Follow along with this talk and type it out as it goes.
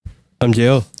I'm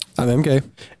JL. I'm MK.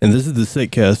 And this is the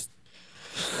SickCast.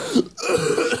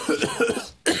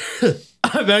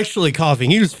 I'm actually coughing.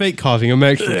 He was fake coughing. I'm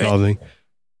actually coughing.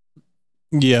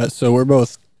 Yeah, so we're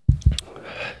both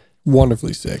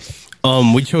wonderfully sick.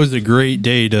 We chose a great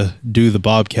day to do the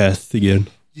BobCast again.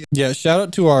 Yeah, shout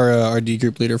out to our D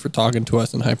group leader for talking to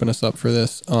us and hyping us up for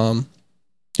this.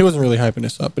 He wasn't really hyping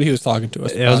us up, but he was talking to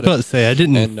us. Yeah, I was about to say I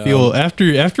didn't feel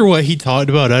after what he talked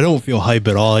about. I don't feel hype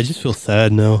at all. I just feel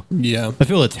sad now. Yeah, I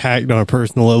feel attacked on a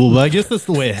personal level, but I guess that's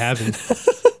the way it happens.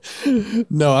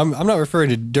 No, I'm not referring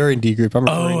to during D group. I'm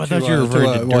referring I thought you were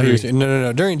referring to while he was,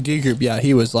 no. During D group, yeah,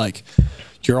 he was like,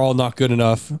 "You're all not good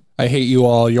enough. I hate you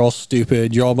all. You're all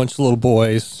stupid. You're all a bunch of little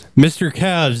boys." Mr.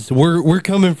 Cavs, we're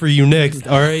coming for you next.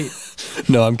 All right.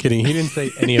 No, I'm kidding. He didn't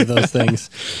say any of those things.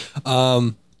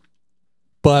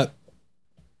 But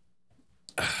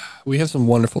we have some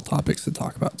wonderful topics to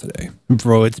talk about today.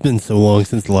 Bro, it's been so long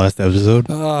since the last episode.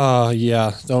 Oh,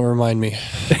 yeah. Don't remind me.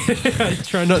 I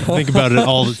try not to think about it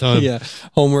all the time. Yeah.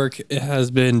 Homework has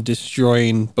been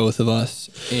destroying both of us.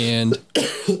 And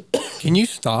can you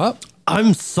stop?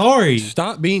 I'm sorry.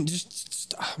 Stop being just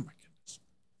stop. Oh my goodness.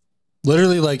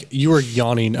 Literally, like, you were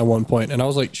yawning at one point, and I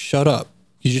was like, shut up.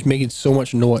 You're just making so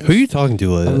much noise. Who are you talking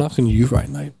to? I'm not talking to you right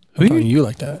now. I'm talking to you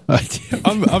like that.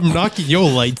 I'm knocking your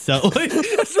lights out.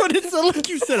 That's what it sounded like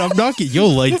you said. I'm knocking your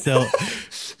lights out.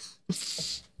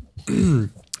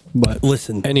 But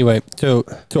listen, anyway, to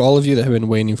all of you that have been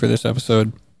waiting for this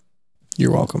episode,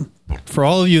 you're welcome. For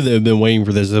all of you that have been waiting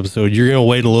for this episode, you're going to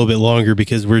wait a little bit longer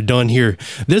because we're done here.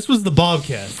 This was the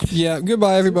BobCast. Yeah,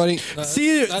 goodbye, everybody.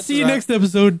 See you next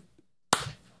episode.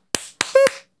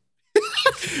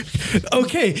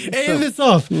 Okay, and this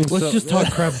off. Let's just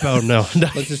talk crap about it now.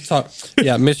 Let's just talk.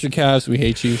 Yeah, Mr. Cavs, we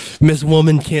hate you. Miss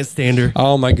Woman, can't stand her.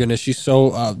 Oh my goodness, she's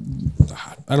so. I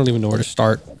don't even know where to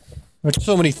start. There's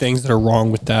so many things that are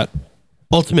wrong with that.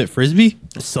 Ultimate Frisbee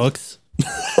sucks.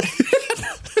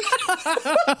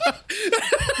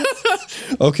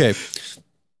 Okay.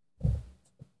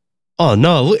 Oh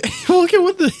no! Look at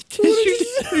what the tissue.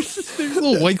 There's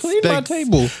little white Clean specks. my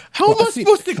table. How am I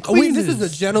supposed to clean this this?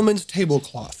 is a gentleman's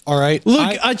tablecloth. All right. Look,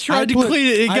 I tried to clean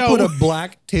it. I put a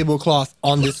black tablecloth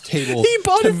on this table. He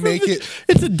bought to it make it.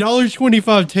 It's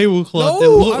 $1.25 tablecloth.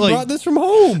 No, I brought this from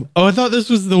home. Oh, I thought this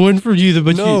was the one from you.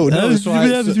 No. So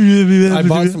I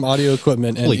bought some audio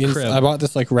equipment, and crap. I bought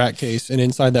this like rack case, and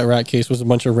inside that rack case was a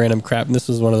bunch of random crap, and this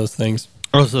was one of those things.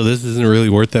 Oh, so this isn't really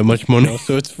worth that much money. No,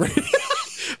 so it's free.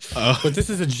 But this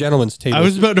is a gentleman's table. I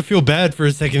was about to feel bad for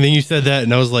a second, then you said that,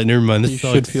 and I was like, never mind. This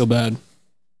should feel bad.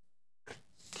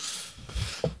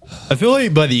 I feel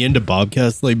like by the end of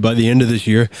BobCast, like by the end of this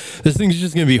year, this thing's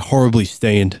just gonna be horribly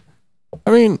stained.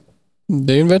 I mean,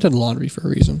 they invented laundry for a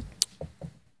reason.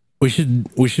 We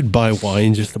should buy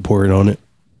wine just to pour it on it.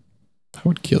 I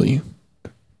would kill you.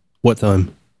 What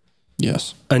time?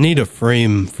 Yes. I need a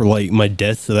frame for like my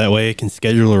desk so that way I can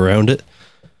schedule around it.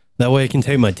 That way I can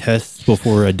take my tests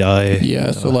before I die.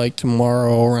 Yeah, so like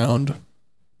tomorrow around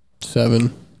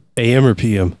 7 a.m. or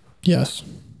p.m. Yes.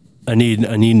 I need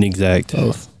an exact.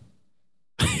 Both.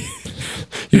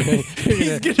 You're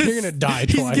gonna die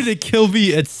twice. He's gonna kill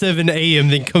me at 7 a.m.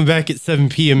 then come back at 7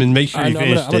 p.m. and make sure he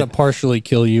finished it. I'm gonna partially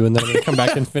kill you and then I'm gonna come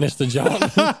back and finish the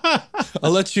job.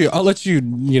 I'll let you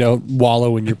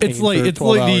wallow in your pain. It's like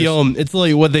hours. it's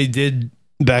like what they did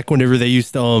back whenever they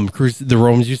used to the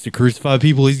Romans used to crucify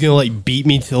people. He's gonna like beat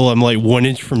me till I'm like 1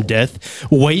 inch from death.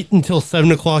 Wait until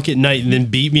 7 o'clock at night and then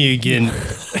beat me again.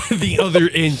 The other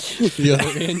inch. The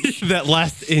other inch. That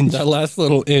last inch. That last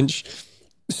little inch.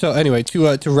 So anyway,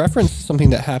 to reference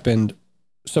something that happened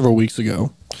several weeks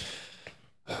ago.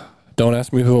 Don't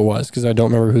ask me who it was because I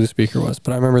don't remember who the speaker was.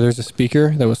 But I remember there's a speaker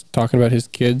that was talking about his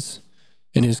kids,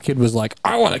 and his kid was like,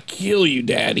 "I want to kill you,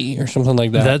 Daddy," or something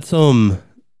like that.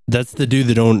 That's the dude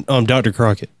that owned Dr.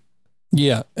 Crockett.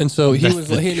 Yeah, and so his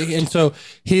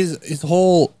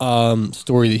whole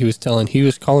story that he was telling, he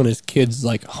was calling his kids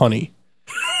like honey.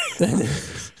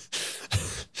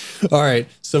 All right,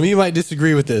 some of you might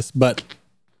disagree with this, but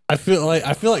I feel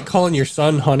like calling your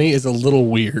son honey is a little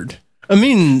weird. I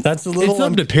mean, that's a little. It's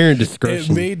up to parent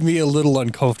discretion. It made me a little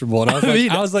uncomfortable, and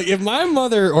I was like, if my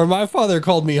mother or my father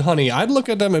called me honey, I'd look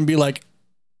at them and be like,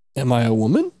 "Am I a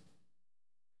woman?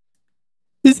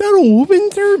 Is that a woman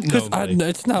term?" No,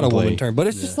 it's not a woman term, but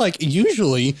it's just like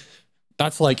usually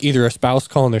that's like either a spouse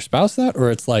calling their spouse that, or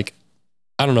it's like,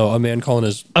 I don't know, a man calling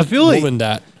his woman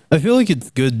that. I feel like it's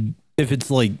good if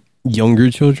it's like younger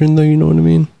children, though. You know what I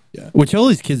mean? Yeah. Which all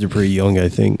these kids are pretty young, I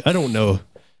think. I don't know.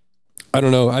 I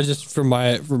don't know. I just from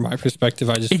my perspective,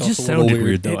 I just It felt just a little sounded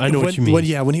weird, though. I know what you mean.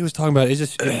 When he was talking about it, it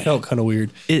felt kind of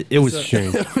weird. It was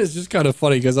strange. It was just kind of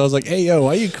funny because I was like, "Hey, yo, why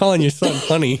are you calling your son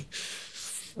honey?"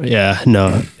 Yeah,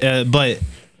 no. But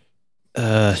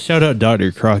shout out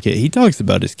Dr. Crockett. He talks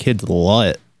about his kids a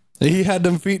lot. He had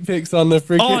them feet pics on the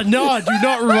freaking. Oh, no, do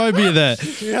not remind me of that.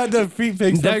 He had them feet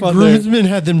pics. That up on there. groomsman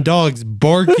had them dogs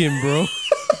barking, bro.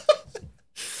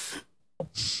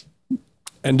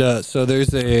 And so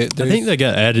there's I think that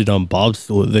got added on Bob's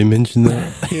story. They mentioned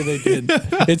that. yeah, they did.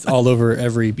 It's all over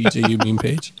every BJU meme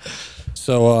page.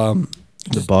 So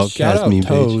The shout BobCast out meme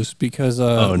Toes page. because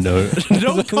Oh, no.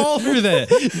 Don't call her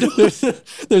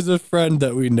that. there's a friend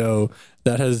that we know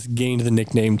that has gained the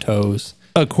nickname Toes.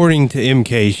 According to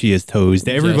MK, she is Toes.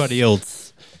 To everybody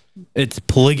else, it's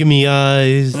polygamy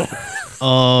eyes,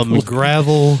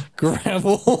 gravel,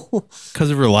 because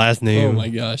of her last name. Oh my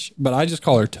gosh! But I just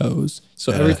call her Toes.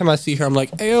 So every time I see her, I'm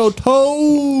like, "Ayo,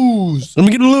 Toes!" Let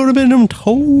me get a little bit of them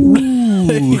toes.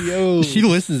 Yo. She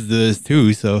listens to this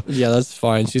too, so Yeah, that's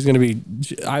fine. She's gonna be.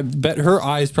 I bet her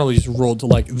eyes probably just rolled to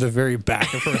like the very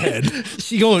back of her head.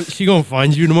 she gonna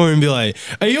find you tomorrow and be like,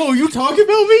 "Hey, yo, you talking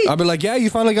about me?" I'll be like, "Yeah, you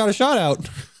finally got a shot out."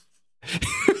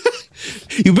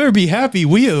 You better be happy.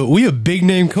 We a big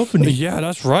name company. Yeah,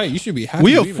 that's right. You should be happy.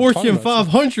 We a even talking Fortune about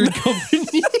 500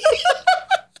 company.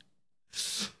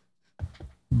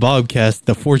 BobCast,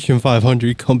 the Fortune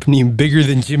 500 company, bigger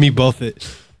than Jimmy Buffett.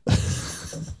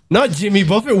 Not Jimmy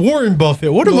Buffett, Warren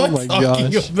Buffett. What am Oh I my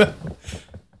talking gosh. about?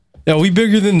 Yeah, we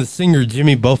bigger than the singer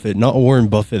Jimmy Buffett, not Warren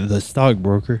Buffett, the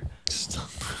stockbroker.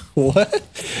 What?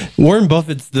 Warren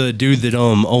Buffett's the dude that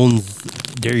owns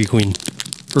Dairy Queen,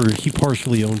 or he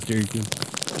partially owns Dairy Queen.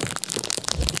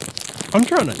 I'm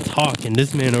trying to talk, and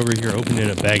this man over here opening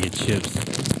a bag of chips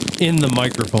in the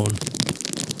microphone.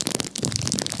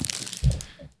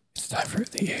 It's time for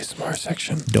the ASMR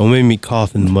section. Don't make me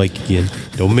cough in the mic again.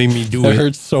 Don't make me do That it.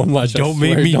 hurts so much. I Don't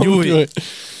make swear. me Don't do it.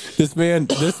 This man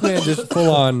just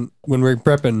full on when we're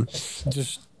prepping,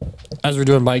 just as we're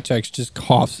doing mic checks, just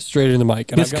coughs straight in the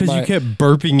mic. And It's because you kept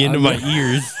burping into my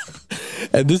ears.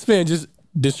 And this man just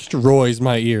destroys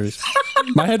my ears.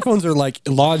 My headphones are like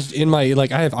lodged in my I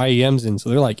have IEMs in, so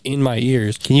they're like in my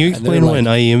ears. Can you explain what an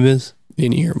IEM is?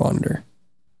 In-ear monitor.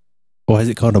 Why is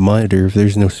it called a monitor if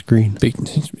there's no screen?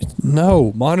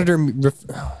 No monitor.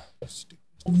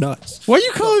 Nuts. Why are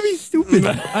you calling me stupid?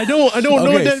 I don't know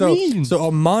what that means. So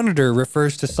a monitor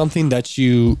refers to something that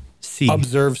you See,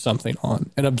 observe something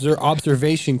on. And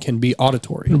observation can be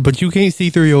auditory. but you can't see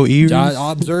through your ears. I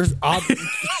can't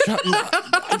see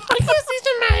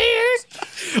through my ears.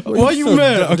 Why are you So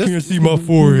mad? dumb. I can't see my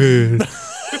forehead.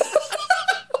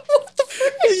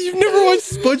 You've never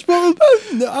watched SpongeBob?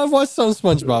 I've watched some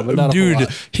SpongeBob, but not a whole Dude, lot.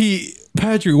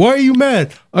 Patrick, why are you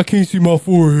mad? I can't see my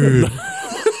forehead.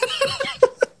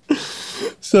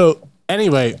 So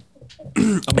anyway,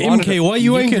 MK, why are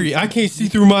you angry? I can't see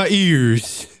through my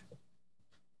ears.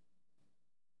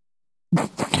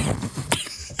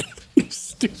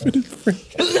 Stupid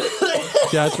freak.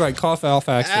 Yeah, that's right. Cough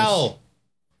alpha access. Ow.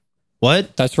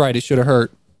 What? That's right. It should have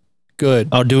hurt. Good.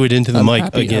 I'll do it into the mic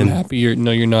happy, again. I'm happy you're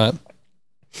not.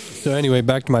 So anyway,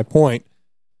 back to my point.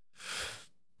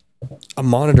 A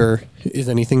monitor is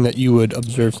anything that you would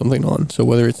observe something on. So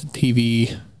whether it's a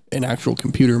TV, an actual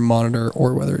computer monitor,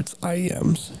 or whether it's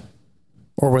IEMs,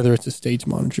 or whether it's a stage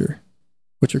monitor,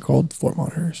 which are called floor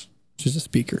monitors, which is a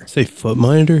speaker. Say foot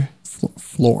monitor?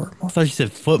 Floor. I thought you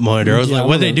said foot monitor. I was like,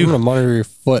 what they I'm do? gonna monitor your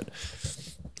foot,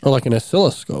 or like an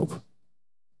oscilloscope,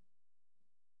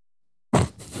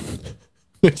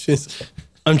 which is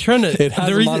I'm trying to. it has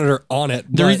a monitor on it.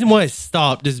 The reason why I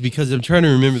stopped is because I'm trying to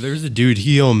remember. There was a dude.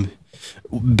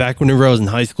 Back whenever I was in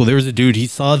high school, there was a dude. He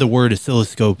saw the word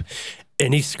oscilloscope,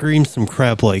 and he screamed some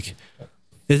crap like,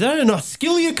 "Is that an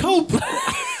oscilloscope?"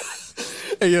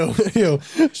 Hey, yo,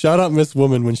 shout out Miss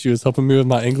Woman when she was helping me with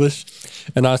my English,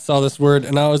 and I saw this word,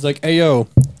 and I was like, "Hey, yo,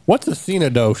 what's a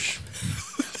cenodoche?"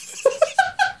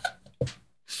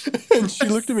 And she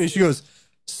looked at me. She goes,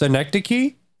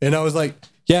 "Synecdoche," and I was like,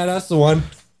 "Yeah, that's the one."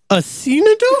 A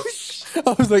cenodoche?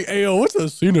 I was like, "Hey, yo, what's a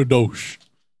cenodoche?"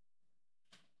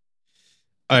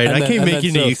 All right, And I then- can't and make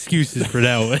then any so- excuses for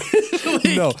that one.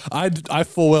 No, I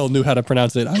full well knew how to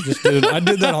pronounce it. I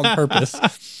did that on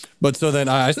purpose. But so then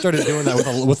I started doing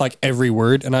that with like every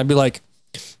word, and I'd be like,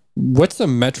 "What's a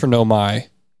metronome eye?"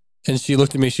 And she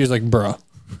looked at me. She was like, "Bruh."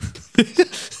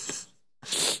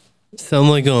 Sound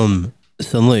like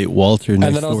Walter next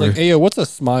And then I was door. like, "Hey, yo, what's a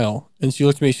smile?" And she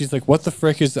looked at me. She's like, "What the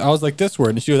frick is?" I was like, "This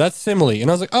word." And she goes, "That's simile." And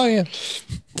I was like, "Oh yeah."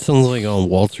 Sounds like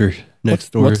Walter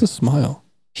next door. What's a smile?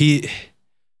 He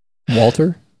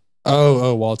Walter?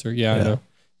 Oh, Walter. Yeah, I know.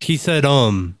 he said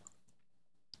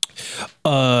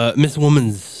Miss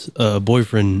Woman's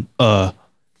boyfriend.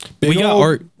 We got old-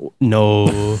 Arc.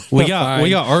 No, we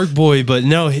got Arc Boy, but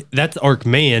no, that's Arc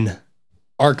Man.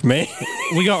 Arc Man.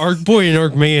 We got Arc Boy and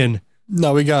Arc Man.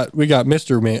 No, we got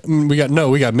Mr. Man. We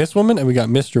got Miss Woman and we got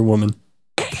Mr. Woman.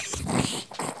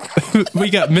 We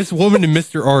got Miss Woman and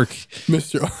Mr. Arc.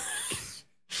 Mr.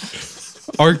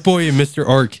 Arc Boy and Mr.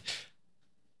 Arc.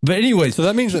 But anyway, So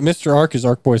that means that Mr. Arc is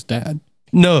Arc Boy's dad.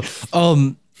 no,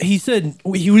 he said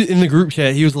he was in the group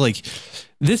chat. He was like,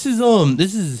 this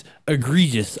is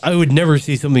egregious. I would never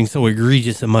see something so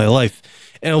egregious in my life.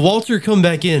 And Walter come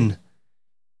back in.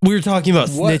 We were talking about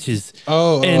What? snitches.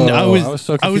 And I was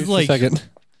so confused like- for a second.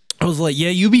 I was like, yeah,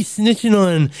 you be snitching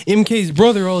on MK's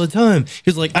brother all the time. He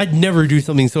was like, I'd never do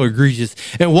something so egregious.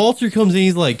 And Walter comes in,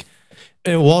 he's like,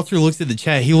 and Walter looks at the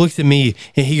chat. He looks at me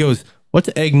and he goes, what's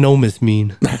agnomus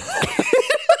mean?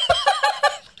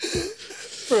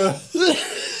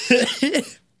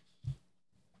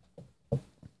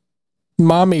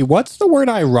 Mommy, what's the word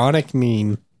ironic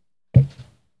mean?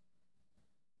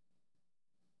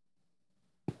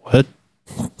 What?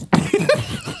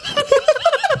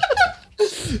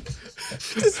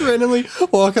 Just randomly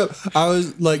walk up. I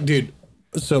was like, dude,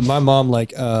 so my mom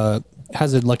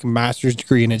has a master's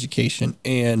degree in education,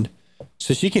 and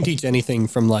so she can teach anything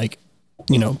from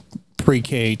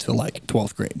pre-K to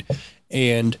 12th grade,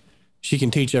 and she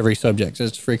can teach every subject. So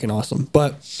it's freaking awesome.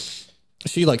 But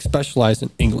she specialized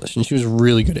in English, and she was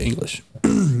really good at English.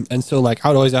 And so I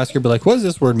would always ask her, be like, what does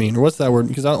this word mean? Or what's that word?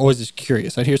 Because I'm always just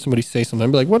curious. I'd hear somebody say something,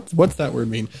 I'd be like, what's that word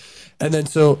mean? And then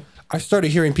so I started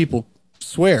hearing people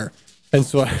swear. And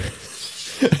so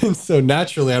and so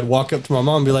naturally I'd walk up to my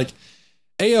mom and be like,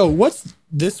 hey, yo, what's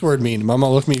this word mean? And my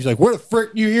mom looked at me, she's like, where the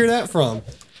frick you hear that from?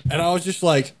 And I was just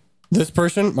like, this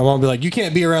person, my mom would be like, you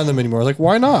can't be around them anymore. I was like,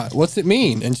 why not? What's it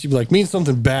mean? And she'd be like, means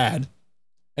something bad.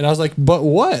 And I was like, but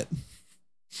what?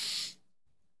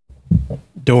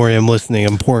 Don't worry, I'm listening.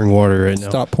 I'm pouring water right now.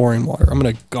 Stop pouring water. I'm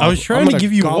gonna. I was trying to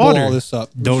give you water. All this up.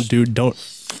 Don't.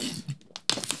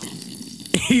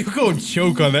 You go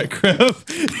choke on that crap.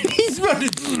 He's about to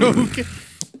choke.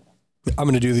 I'm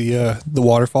gonna do the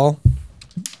waterfall.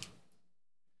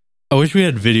 I wish we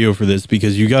had video for this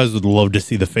because you guys would love to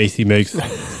see the face he makes.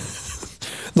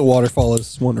 The waterfall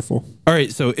is wonderful. All right,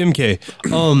 so MK,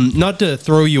 not to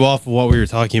throw you off of what we were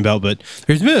talking about, but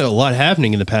there's been a lot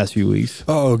happening in the past few weeks.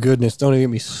 Oh goodness, don't even get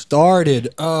me started.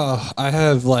 I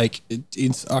have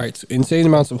it's all right, so insane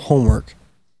amounts of homework.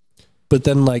 But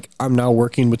then I'm now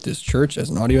working with this church as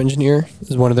an audio engineer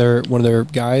as one of their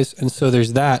guys, and so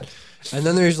there's that. And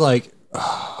then there's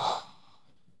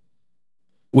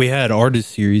we had artist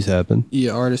series happen.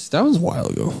 yeah, artists. That was a while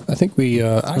ago. I think we It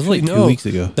was 2 weeks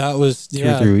ago. That was 2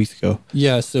 or 3 weeks ago.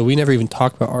 Yeah, so we never even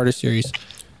talked about artist series,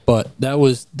 but that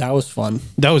was fun.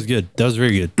 That was good. That was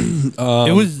very good.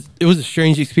 It was a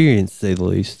strange experience, to say the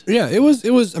least. Yeah, it was.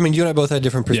 I mean, you and I both had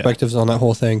different perspectives on that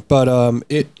whole thing, but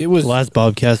it was. The last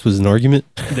BobCast was an argument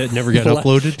that never got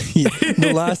uploaded. Yeah,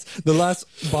 the last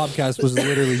BobCast was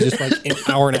literally just an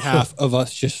hour and a half of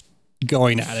us just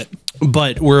going at it.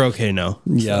 But we're okay now.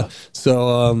 Yeah.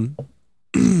 So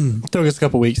took us a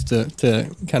couple weeks to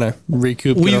kind of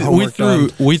recoup.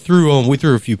 We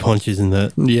threw a few punches in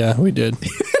that. Yeah, we did.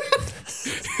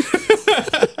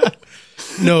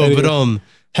 No, Anyway. but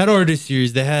had artist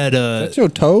series. They had That's your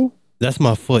toe. that's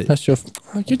my foot. That's your.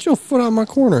 Get your foot out of my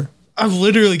corner. I've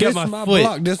literally got This my my foot.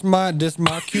 block. This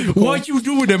my cubicle. What you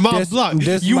doing in my This- block?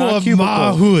 this You my are cubicle.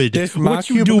 my hood. This my What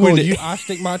you cubicle. doing? I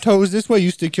stick my toes this way.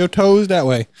 You stick your toes that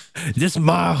way. This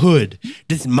my hood.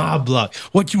 This my block.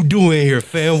 What you doing here,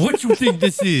 fam? What you think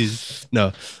this is?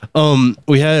 No.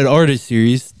 We had an artist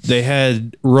series. They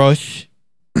had Rush.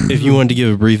 If you wanted to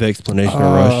give a brief explanation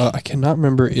of Rush. I cannot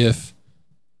remember if.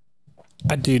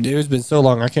 Dude, it has been so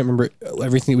long. I can't remember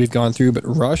everything we've gone through, but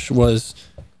Rush was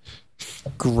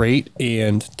great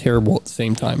and terrible at the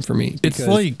same time for me. It's because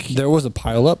like- there was a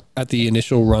pileup at the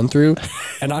initial run through,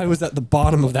 and I was at the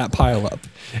bottom of that pileup,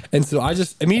 and so I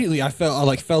just immediately I fell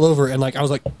over, and I was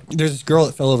like, "There's this girl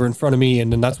that fell over in front of me,"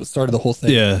 and then that's what started the whole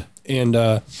thing. Yeah.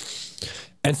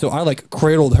 And so I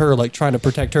cradled her, trying to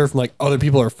protect her from other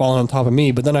people are falling on top of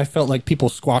me, but then I felt like people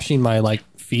squashing my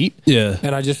feet. Yeah.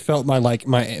 And I just felt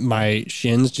my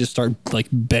shins just start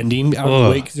bending out of the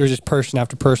way because there was just person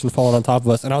after person falling on top of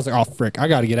us. And I was like, oh frick, I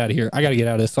got to get out of here. I got to get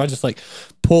out of this. So I just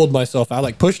pulled myself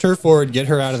out, pushed her forward, get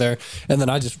her out of there. And then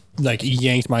I just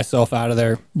yanked myself out of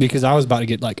there because I was about to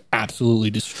get absolutely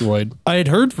destroyed. I had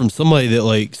heard from somebody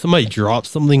that somebody dropped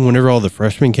something whenever all the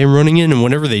freshmen came running in, and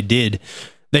whenever they did,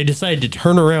 they decided to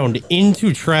turn around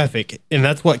into traffic, and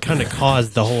that's what kind of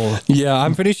caused the whole. Yeah,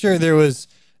 I'm pretty sure there was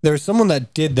there was someone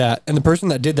that did that, and the person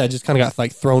that did that just kind of got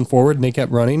like thrown forward, and they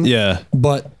kept running. Yeah.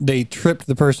 But they tripped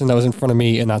the person that was in front of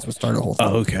me, and that's what started the whole thing.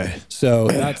 Oh, okay. So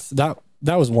that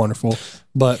was wonderful.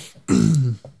 But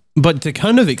to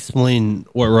kind of explain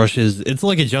what Rush is, it's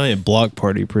like a giant block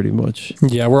party, pretty much.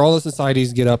 yeah, where all the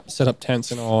societies set up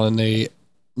tents and all, and they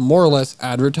more or less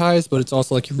advertise, but it's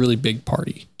also like a really big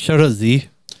party. Shout out Z.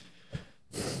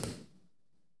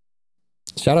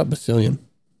 Shout out Basilian.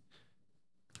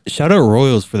 Shout out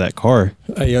Royals for that car.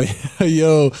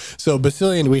 Yo. So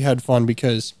Basilian, we had fun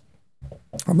because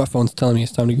my phone's telling me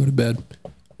it's time to go to bed.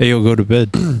 Hey, yo, go to bed.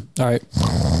 All right.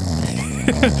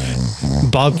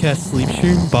 BobCast sleep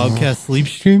stream. BobCast sleep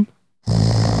stream.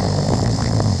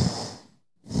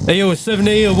 Hey, yo, it's 7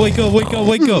 a.m. Wake up, wake up,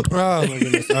 wake up. Oh, my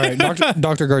goodness. All right.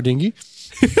 Dr. Gardingi.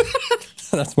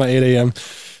 That's my 8 a.m.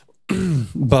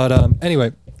 But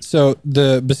anyway, so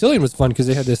the Basilian was fun because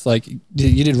they had this like,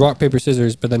 you did rock, paper,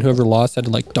 scissors, but then whoever lost had to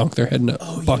like dunk their head in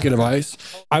a bucket of ice.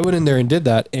 I went in there and did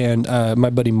that. And my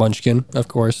buddy Munchkin, of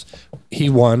course, he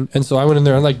won. And so I went in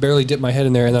there and like barely dipped my head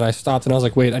in there. And then I stopped and I was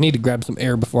like, wait, I need to grab some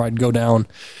air before I'd go down.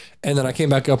 And then I came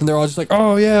back up and they're all just like,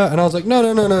 oh yeah. And I was like, no.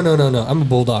 I'm a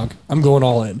bulldog. I'm going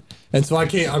all in. And so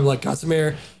I'm like, got some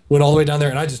air, went all the way down there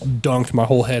and I just dunked my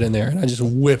whole head in there and I just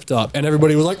whipped up and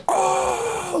everybody was like,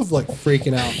 oh, I was like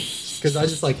freaking out because I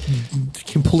just like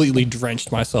completely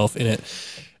drenched myself in it.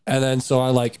 And then so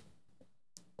I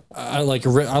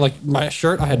my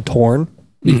shirt I had torn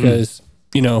because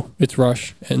you know, it's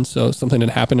Rush, and so something had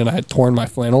happened, and I had torn my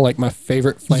flannel, like my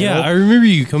favorite flannel. Yeah, I remember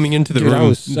you coming into the room I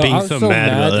was so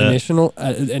mad about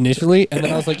that. Initially, and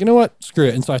then I was like, you know what, screw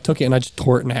it, and so I took it and I just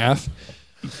tore it in half,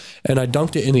 and I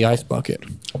dunked it in the ice bucket,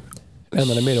 and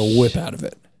then I made a whip out of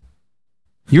it.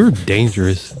 You're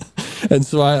dangerous. And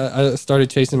so I started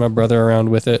chasing my brother around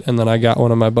with it, and then I got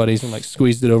one of my buddies and like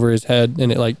squeezed it over his head,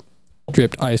 and it like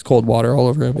dripped ice cold water all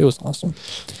over him. It was awesome.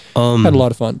 Had a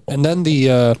lot of fun, and then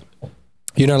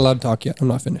you're not allowed to talk yet. I'm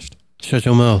not finished. Shut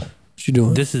your mouth. What you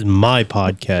doing? This is my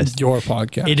podcast. It's your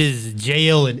podcast. It is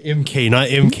JL and MK, not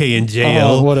MK and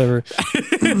JL. Oh, whatever.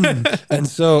 And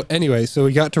so anyway, so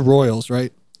we got to Royals,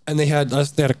 right? And they had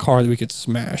a car that we could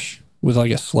smash with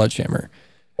like a sledgehammer.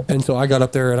 And so I got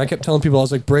up there and I kept telling people, I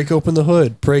was like, break open the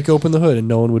hood, and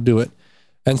no one would do it.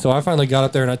 And so I finally got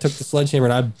up there and I took the sledgehammer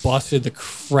and I busted the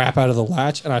crap out of the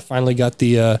latch, and I finally got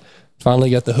the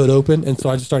hood open, and so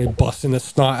I just started busting the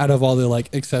snot out of all the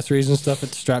like accessories and stuff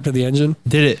that's strapped to the engine.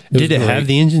 Did it have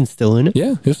the engine still in it?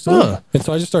 Yeah, it was still in it. And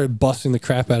so I just started busting the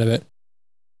crap out of it.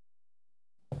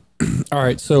 All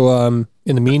right, so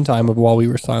in the meantime, while we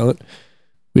were silent,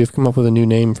 we have come up with a new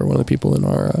name for one of the people in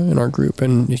our group,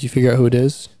 and if you figure out who it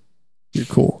is, you're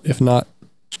cool. If not,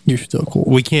 you're still cool.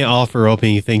 We can't offer up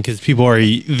anything because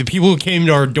the people who came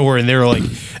to our door and they were like,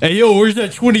 "Hey, yo, where's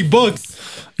that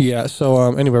 $20?" Yeah.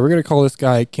 So anyway, we're gonna call this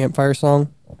guy Campfire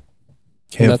Song.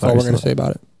 And that's all we're gonna say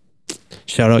about it.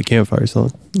 Shout out Campfire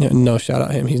Song. Yeah, no, shout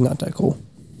out him. He's not that cool.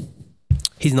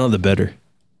 He's not the better.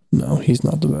 No, he's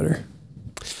not the better.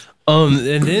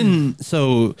 And then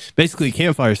so basically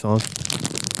Campfire Song.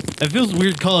 It feels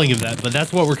weird calling him that, but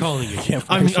that's what we're calling him.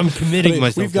 I'm committing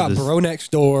myself. We've got to this. Bro Next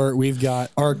Door. We've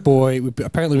got Arc Boy.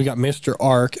 Apparently, we got Mr.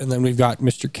 Arc, and then we've got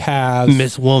Mr. Calves.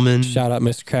 Miss Woman. Shout out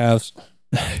Mr. Calves.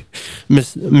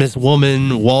 Miss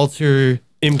Woman. Walter.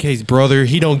 MK's brother.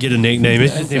 He don't get a nickname.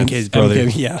 It's just MK's brother.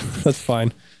 MK, yeah, that's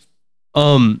fine.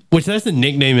 Which that's a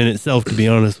nickname in itself, to be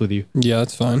honest with you. Yeah,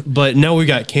 that's fine. But now we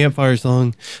got Campfire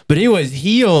Song. But anyways,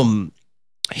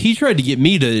 he tried to get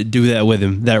me to do that with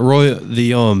him. That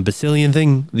the Basilian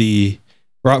thing, the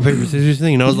rock, paper, scissors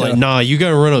thing. And I was like, nah, you got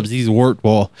to run up Z's warp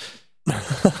wall.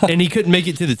 And he couldn't make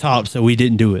it to the top, so we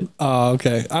didn't do it. Oh,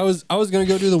 okay. I was going to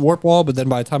go do the warp wall, but then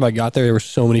by the time I got there were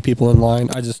so many people in line.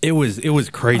 It was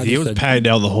crazy. It was packed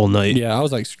out the whole night. Yeah, I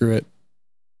was like, screw it.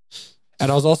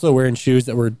 And I was also wearing shoes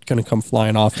that were going to come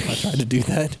flying off if I tried to do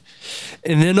that.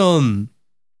 And then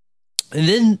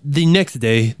the next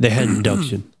day they had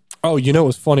induction. Oh, you know what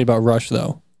was funny about Rush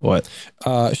though? What?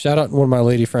 Shout out to one of my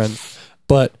lady friends,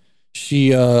 but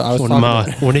she, I was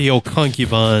one of your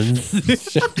concubines.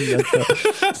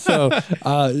 So,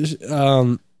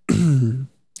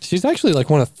 she's actually like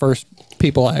one of the first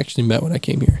people I actually met when I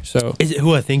came here. So, is it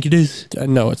who I think it is?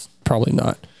 No, it's probably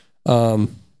not.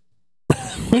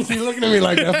 What's he looking at me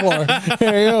like that for?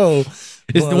 Hey, yo.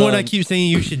 It's the one I keep saying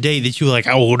you should date that you like,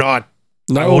 I will not.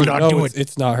 No, I will not do it.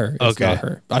 It's not her. It's not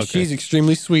her. She's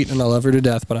extremely sweet and I love her to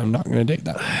death, but I'm not going to date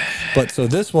that. But so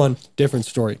this one, different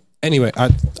story. anyway,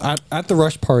 at the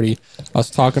rush party, I was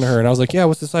talking to her and I was like, yeah,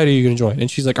 what society are you going to join? And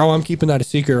she's like, oh, I'm keeping that a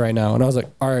secret right now. And I was like,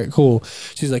 all right, cool.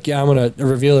 She's like, yeah, I'm going to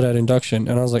reveal it at induction.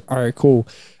 And I was like, all right, cool.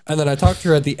 And then I talked to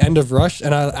her at the end of rush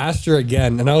and I asked her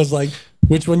again. And I was like,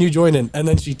 which one you joining? And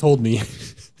then she told me.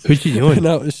 Who'd you join?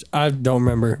 No, I don't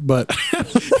remember, but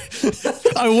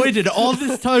I waited all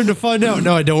this time to find out.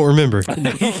 No, I don't remember. I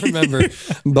don't remember.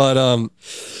 But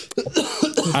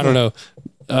I don't know.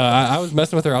 I was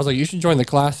messing with her. I was like, you should join the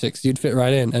classics. You'd fit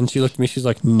right in. And she looked at me. She's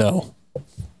like, no.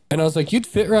 And I was like, you'd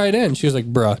fit right in. She was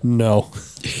like, bruh, no.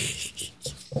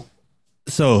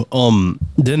 So,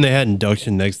 then they had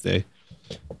induction next day.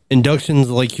 Induction's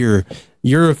like you're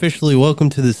officially welcome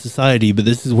to the society, but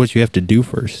this is what you have to do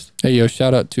first. Hey, yo,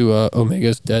 shout out to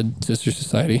Omega's Dead Sister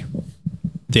Society.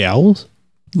 The Owls?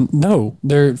 No, I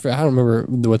don't remember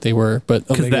what they were, but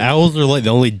because the Owls are like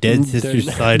the only dead sister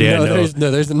society I know.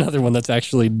 There's another one that's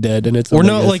actually dead, and it's we're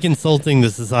not like insulting the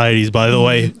societies, by the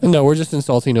way. No, we're just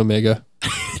insulting Omega.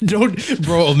 Don't,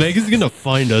 bro. Omega's gonna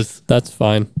find us. That's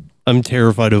fine. I'm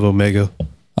terrified of Omega.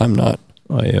 I'm not.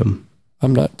 I am.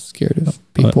 I'm not scared of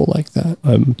people like that.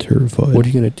 I'm terrified. What are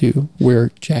you gonna do? Wear a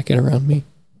jacket around me?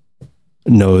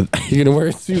 No, you're gonna wear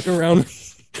a suit around me.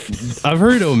 I've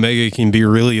heard Omega can be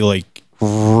really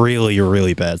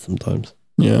really bad sometimes.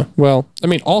 Yeah. Well, I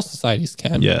mean, all societies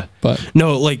can. Yeah. But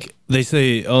no, like they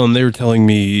say, they were telling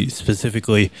me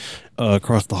specifically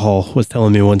across the hall was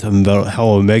telling me one time about how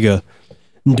Omega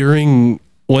during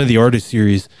one of the artist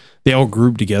series, they all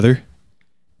grouped together,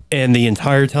 and the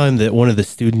entire time that one of the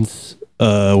students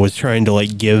was trying to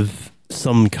like give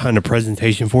some kind of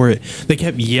presentation for it, they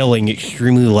kept yelling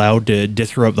extremely loud to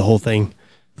disrupt the whole thing.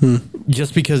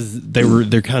 Just because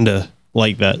they're kind of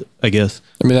like that, I guess.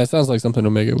 I mean, that sounds like something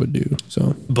Omega would do.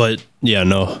 So, but yeah,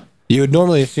 no. You would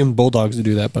normally assume Bulldogs would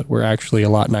do that, but we're actually a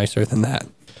lot nicer than that.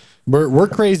 We're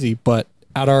crazy, but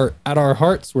at our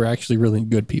hearts, we're actually really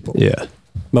good people. Yeah,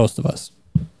 most of us.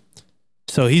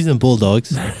 So he's in Bulldogs.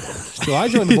 So I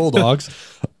joined the Bulldogs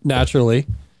naturally.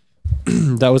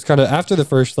 That was kind of after the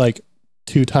first like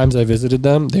 2 times I visited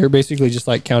them. They were basically just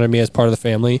like counted me as part of the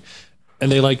family.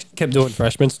 And they like kept doing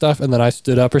freshman stuff, and then I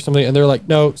stood up or something, and they're like,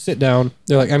 "No, sit down."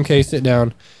 They're like, "MK, sit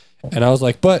down." And I was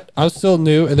like, "But I was still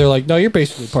new." And they're like, "No, you're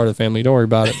basically part of the family. Don't worry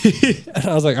about it." And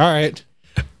I was like, "All right."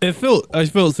 I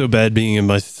felt so bad being in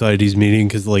my society's meeting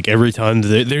because like every time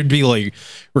there'd be like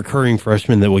recurring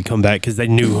freshmen that would come back because they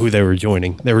knew who they were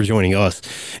joining. They were joining us,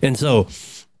 and so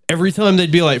every time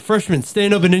they'd be like, "Freshmen,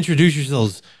 stand up and introduce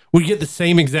yourselves," we'd get the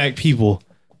same exact people,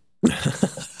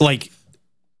 like.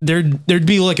 There'd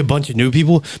be like a bunch of new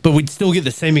people, but we'd still get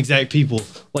the same exact people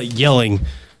like yelling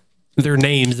their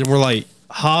names, and we're like,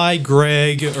 "Hi,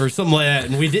 Greg," or something like that.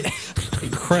 And we did.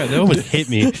 Crap, that almost hit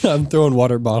me. I'm throwing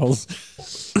water bottles,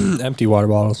 empty water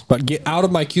bottles. But get out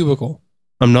of my cubicle.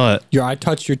 I'm not. I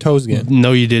touched your toes again.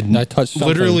 No, you didn't. I touched something.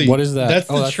 Literally. What is that? That's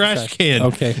the trash can.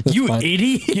 Okay, you fine.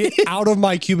 idiot. Get out of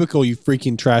my cubicle, you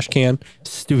freaking trash can.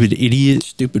 Stupid idiot.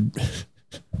 Stupid.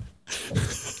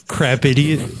 Crap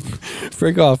idiot.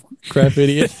 Frick off, crap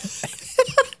idiot.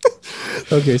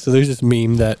 Okay, so there's this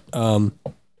meme that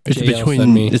it's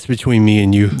between me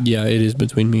and you. Yeah, it is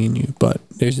between me and you, but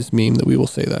there's this meme that we will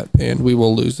say that and we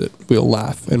will lose it. We'll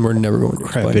laugh and we're never going to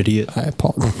crap explain. Idiot. I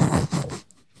apologize.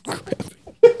 Crap.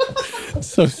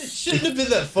 So it shouldn't have been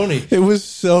that funny. It was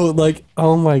so like,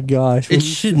 oh my gosh. It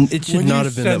should not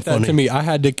have been that funny. To me, I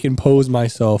had to compose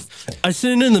myself. I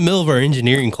sent it in the middle of our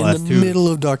engineering class in the middle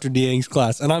of Dr. Diang's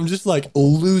class, and I'm just like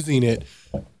losing it.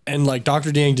 And like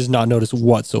Dr. Diang does not notice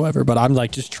whatsoever, but I'm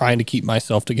like just trying to keep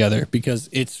myself together because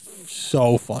it's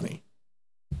so funny.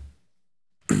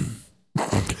 And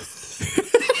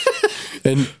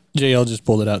JL just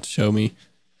pulled it out to show me.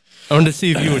 I wanted to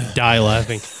see if you would die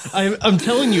laughing. I'm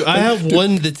telling you, I have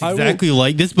one that's exactly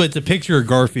like this, but it's a picture of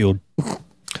Garfield.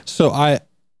 So I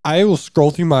will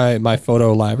scroll through my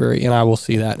photo library and I will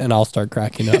see that and I'll start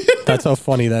cracking up. That's how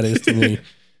funny that is to me.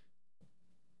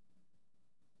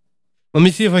 Let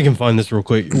me see if I can find this real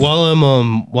quick. While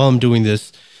I'm doing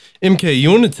this, MK,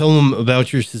 you want to tell them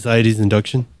about your society's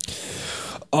induction?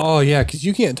 Oh yeah, because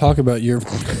you can't talk about your.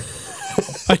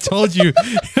 I told you.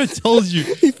 That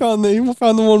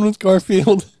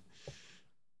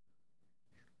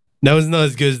was not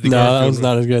as good as the Garfield. No, that one's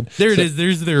not as good. There it is.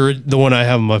 There's the one I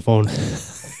have on my phone.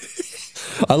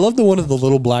 I love the one of the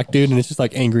little black dude, and it's just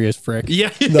like angry as frick. Yeah.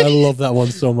 I love that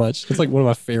one so much. It's like one of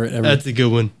my favorite ever. That's a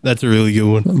good one. That's a really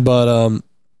good one. But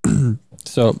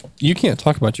so you can't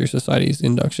talk about your society's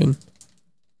induction.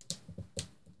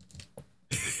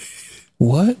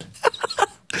 What?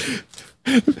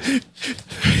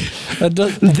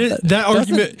 That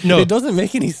argument, no, it doesn't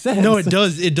make any sense. no, it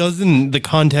does. It does in the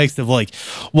context of like,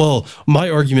 well, my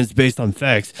argument's based on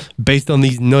facts, based on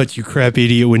these nuts, you crap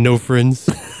idiot with no friends.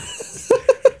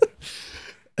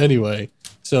 Anyway,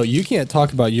 so you can't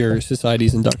talk about your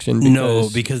society's induction.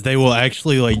 Because they will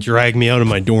actually like drag me out of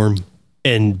my dorm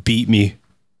and beat me.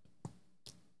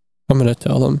 I'm gonna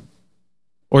tell them.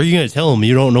 Or are you gonna tell them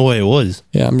you don't know what it was?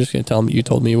 Yeah, I'm just gonna tell them you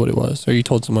told me what it was, or you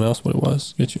told someone else what it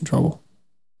was. Get you in trouble.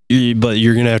 But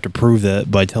you're gonna have to prove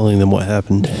that by telling them what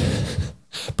happened.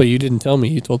 But you didn't tell me.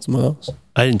 You told someone else.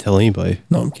 I didn't tell anybody.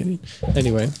 No, I'm kidding.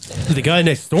 Anyway, The guy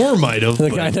next door might have. the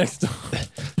guy next door,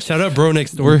 Shout out, bro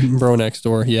next door. bro next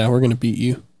door. Yeah, we're gonna beat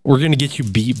you. We're gonna get you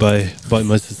beat by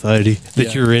my society that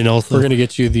Yeah. you're in. Also, We're gonna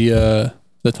get you the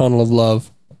tunnel of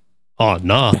love. oh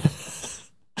nah,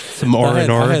 some R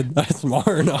and I R. had some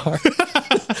R&R.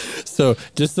 So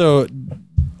just so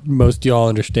most of y'all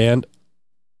understand,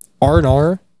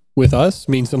 R&R with us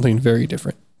means something very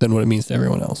different than what it means to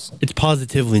everyone else. It's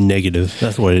positively negative.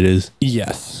 That's what it is.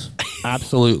 Yes,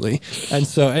 absolutely. And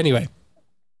so anyway,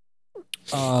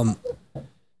 bro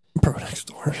next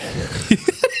door.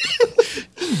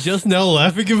 Just now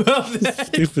laughing about that.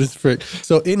 Stupid as frick.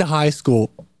 So in high school,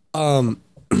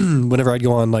 whenever I'd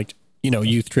go on like,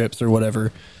 youth trips or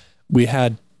whatever, we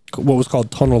had what was called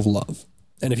Tunnel of Love.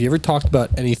 And if you ever talked about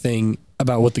anything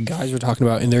about what the guys were talking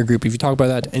about in their group, if you talk about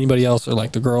that to anybody else or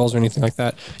like the girls or anything like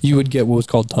that, you would get what was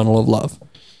called Tunnel of Love.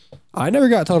 I never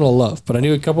got Tunnel of Love, but I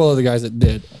knew a couple other guys that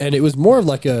did. And it was more of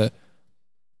like a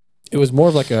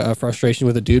frustration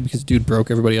with a dude because dude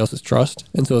broke everybody else's trust.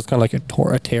 And so it's kind of like a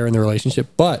tear in the relationship.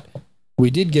 But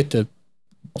we did get to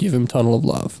give him Tunnel of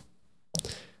Love.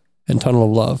 And Tunnel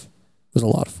of Love was a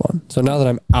lot of fun. So now that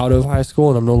I'm out of high school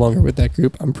and I'm no longer with that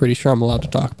group, I'm pretty sure I'm allowed to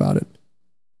talk about it.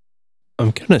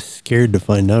 I'm kind of scared to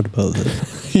find out about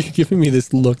this. You're giving me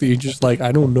this look that you're just like,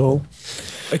 I don't know.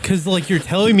 Because like you're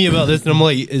telling me about this, and I'm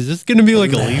like, is this gonna be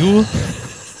like illegal?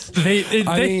 They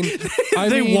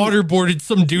waterboarded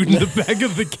some dude in the back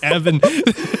of the cabin.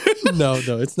 No,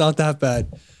 it's not that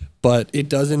bad. But it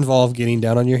does involve getting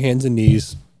down on your hands and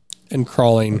knees and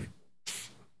crawling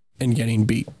and getting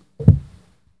beat.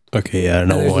 Okay, yeah, I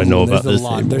know about this.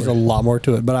 There's a lot more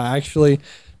to it. But I actually,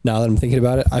 now that I'm thinking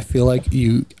about it, I feel like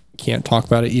you can't talk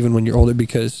about it even when you're older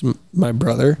because my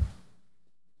brother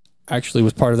actually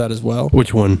was part of that as well.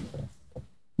 Which one?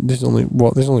 There's only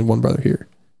one brother here.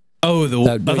 Oh, I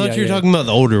thought you were talking about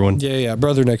the older one. Yeah,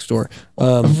 brother next door.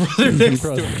 Brother next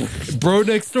door. Bro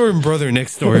next door and brother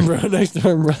next door. Bro next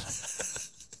door and brother.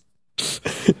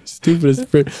 Stupid as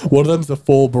frick. One of them's a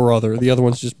full brother. The other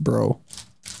one's just bro.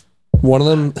 One of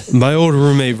them. My old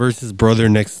roommate versus brother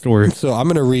next door. So I'm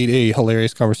gonna read a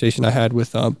hilarious conversation I had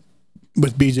with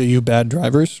BJU bad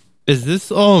drivers. Is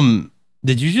this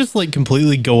did you just like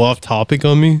completely go off topic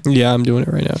on me? Yeah, I'm doing it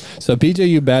right now. So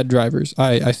BJU bad drivers.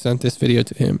 I sent this video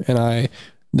to him and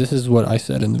this is what I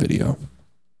said in the video.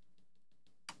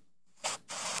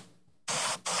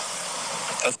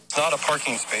 That's not a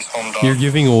parking space, home dog. You're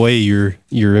giving away your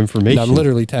information. No, I'm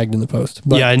literally tagged in the post.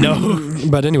 But, yeah, I know.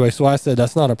 But anyway, so I said,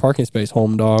 that's not a parking space,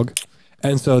 home dog.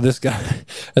 And so this guy,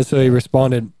 and so he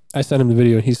responded, I sent him the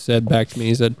video and he said back to me,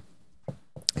 he said,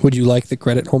 would you like the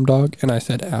credit, home dog? And I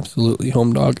said, absolutely,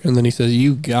 home dog. And then he says,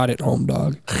 you got it, home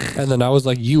dog. And then I was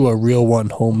like, you a real one,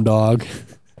 home dog.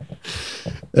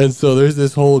 And so there's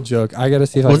this whole joke. I got to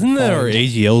see if Wasn't that our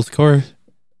AGL's car?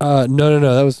 No.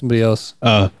 That was somebody else.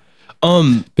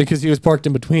 Because he was parked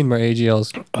in between my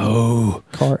AGL's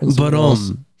car and somebody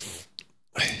else.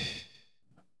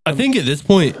 I think at this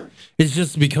point it's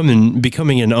just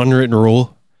becoming an unwritten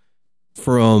rule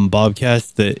for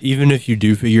BobCast that even if you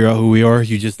do figure out who we are,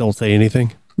 you just don't say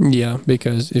anything. Yeah,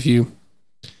 because if you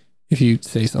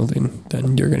say something,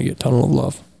 then you're gonna get Tunnel of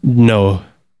Love. No,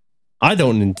 I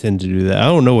don't intend to do that. I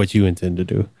don't know what you intend to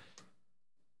do.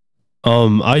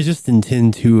 I just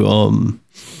intend to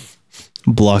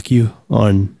block you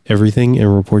on everything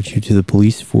and report you to the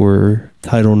police for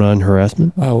Title IX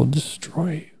harassment. I will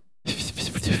destroy you.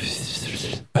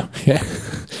 Yeah.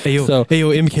 Hey yo,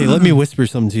 MK, let me whisper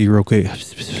something to you real quick. Oh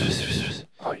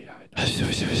yeah, I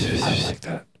like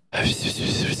that.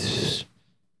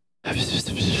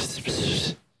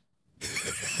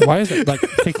 Why is it like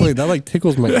tickling? That like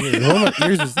tickles my ear. One of my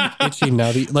ears is itchy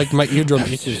now. My eardrum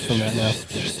itches from that now.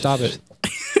 Stop it.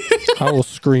 I will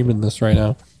scream in this right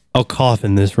now. I'll cough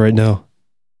in this right now.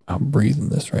 I'll breathe in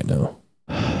this right now.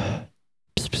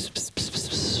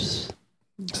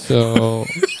 So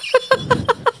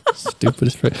stupid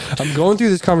as frick. I'm going through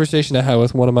this conversation I had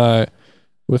with one of my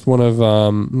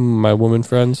woman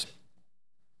friends,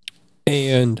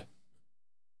 and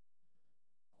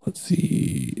let's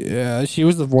see. Yeah, she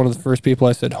was one of the first people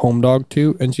I said home dog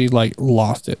to, and she like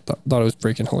lost it. Thought it was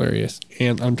freaking hilarious.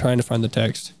 And I'm trying to find the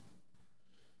text.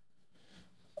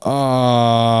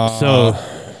 So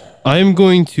I'm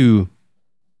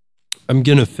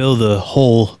gonna fill the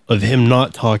hole of him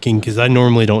not talking because I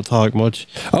normally don't talk much.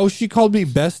 Oh, she called me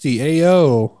bestie.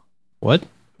 Ayo. What?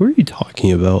 Who are you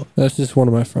talking about? That's just one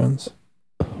of my friends.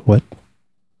 What?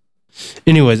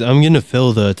 Anyways, I'm gonna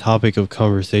fill the topic of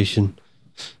conversation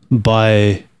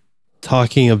by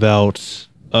talking about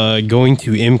going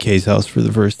to MK's house for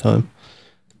the first time.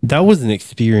 That was an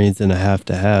experience and a half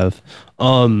to have.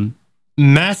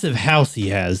 Massive house he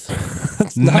has.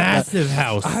 Massive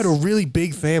house. I had a really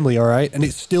big family, all right, and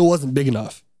it still wasn't big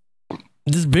enough.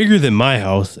 This is bigger than my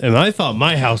house, and I thought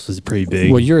my house was pretty big.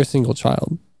 Well, you're a single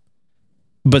child.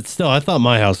 But still, I thought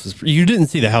my house was... You didn't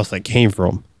see the house I came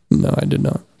from. No, I did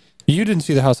not. You didn't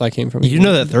see the house I came from. You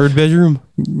know that third bedroom?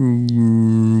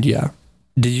 Yeah.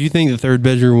 Did you think the third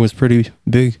bedroom was pretty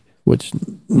big? Which...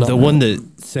 The one that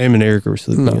Sam and Eric were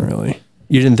sleeping Not in. really.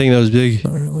 You didn't think that was big?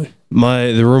 Not really.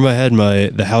 The room I had,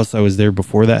 the house I was there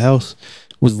before that house,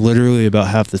 was literally about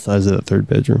half the size of that third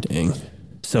bedroom. Dang.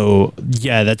 So,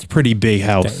 yeah, that's a pretty big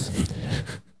house. Dang.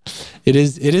 It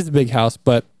is a big house,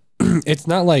 but it's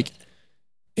not like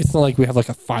we have like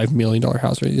a $5 million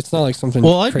house, right? It's not like something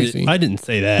crazy. I didn't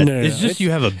say that. No, it's just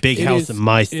you have a big house in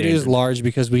my standard. It is large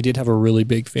because we did have a really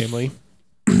big family.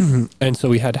 And so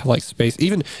we had to have like space.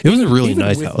 It was a really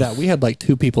nice with house. That, we had like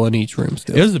 2 people in each room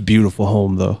still. It was a beautiful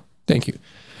home, though. Thank you.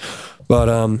 But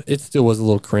it still was a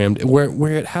little crammed.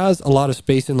 Where it has a lot of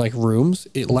space in like rooms,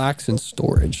 it lacks in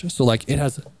storage. So like it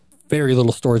has very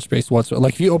little storage space whatsoever.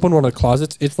 Like if you open one of the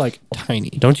closets, it's like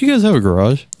tiny. Don't you guys have a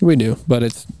garage? We do, but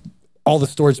it's all the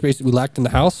storage space that we lacked in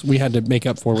the house, we had to make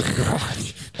up for with the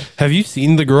garage. Have you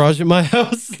seen the garage at my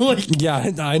house?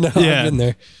 Yeah, I know. Yeah. I've been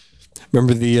there.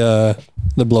 Remember the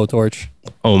blowtorch?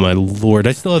 Oh my lord!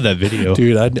 I still have that video,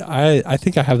 Dude, I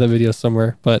think I have that video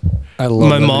somewhere, but I love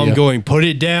my that mom video. going, "Put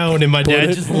it down," and my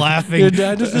dad just laughing. Your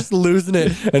dad was just losing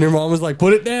it, and your mom was like,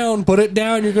 "Put it down,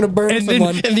 you're gonna burn And then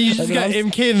someone." you just got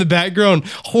MK in the background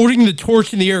holding the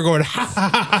torch in the air, going, "Ha ha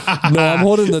ha ha, ha." No, I'm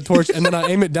holding the torch, and then I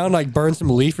aim it down like burn some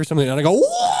leaf or something, and I go, "Whoa!"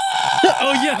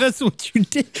 Oh yeah, that's what you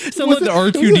did. Sound like the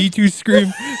R2D2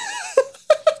 scream.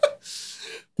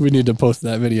 We need to post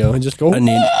that video and just go. I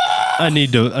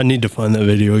need to find that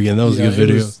video again. That was a good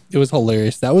video. It was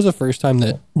hilarious. That was the first time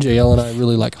that JL and I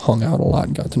really like hung out a lot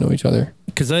and got to know each other.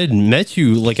 Because I had met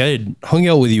you, like I had hung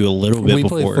out with you a little bit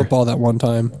before. We played football that one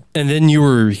time. And then you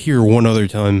were here one other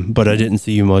time, but I didn't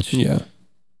see you much. Yeah.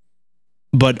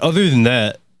 But other than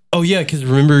that, oh yeah, because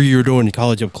remember you were doing the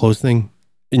college up close thing,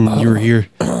 and you were here.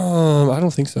 I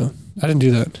don't think so. I didn't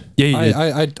do that. Yeah,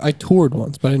 you did. I toured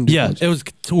once, but I didn't do it was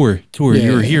tour. Yeah,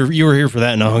 you were here. You were here for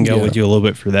that, and I hung out with you a little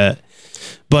bit for that.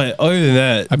 But other than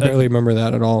that, I barely remember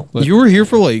that at all. But you were here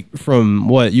for from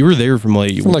what? You were there from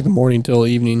like the morning till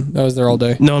evening. I was there all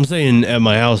day. No, I'm saying at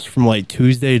my house from like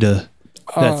Tuesday to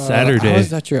that Saturday.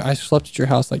 I slept at your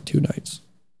house like 2 nights.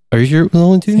 Are you sure it was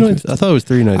only 2 nights? I thought it was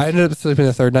 3 nights. I ended up sleeping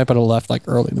the 3rd night, but I left like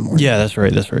early in the morning. Yeah, that's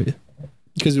right.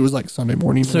 Because it was like Sunday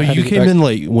morning. So you came in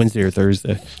like Wednesday or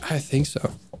Thursday? I think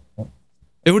so.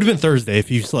 It would have been Thursday if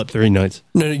you slept 3 nights.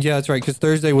 No, yeah, that's right. Because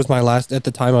Thursday was my last. At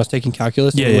the time, I was taking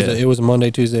calculus. Yeah, it was a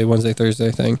Monday, Tuesday, Wednesday,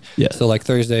 Thursday thing. Yeah. So like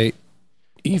Thursday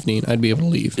evening, I'd be able to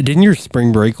leave. Didn't your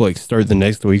spring break like start the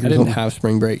next week? I didn't have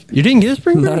spring break. You didn't get a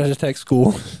spring break? Not at a tech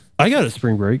school. I got a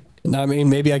spring break. I mean,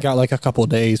 maybe I got like a couple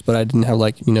of days, but I didn't have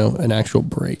like an actual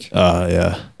break.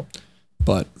 Yeah.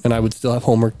 And I would still have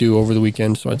homework due over the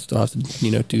weekend, so I'd still have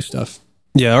to do stuff.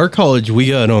 Yeah, our college we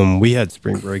had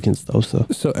spring break and stuff.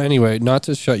 So anyway, not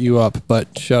to shut you up,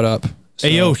 but shut up. So,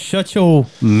 hey yo, shut your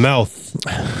mouth.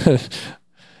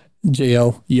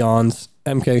 JL yawns.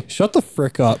 MK, shut the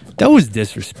frick up. That was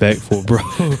disrespectful, bro.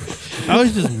 I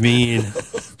was just mean.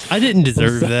 I didn't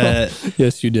deserve that.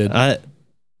 Yes, you did.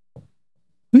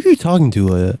 Who are you talking to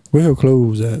like that? Where your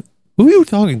clothes at? Who are you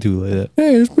talking to like that?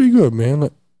 Hey, it's pretty good, man.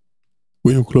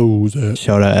 Where your clothes at?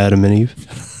 Shout out Adam and Eve.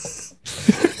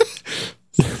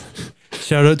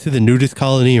 Shout out to the nudist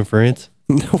colony in France.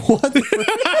 What?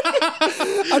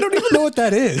 I don't even know what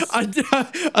that is.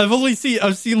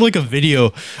 I've seen like a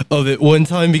video of it one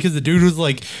time because the dude was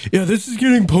like, yeah, this is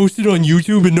getting posted on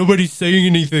YouTube and nobody's saying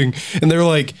anything. And they're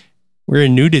like, we're a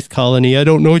nudist colony. I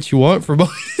don't know what you want from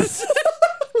us.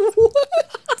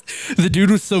 The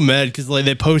dude was so mad because like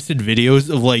they posted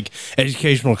videos of like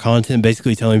educational content,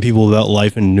 basically telling people about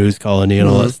life in a news colony and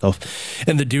all that stuff.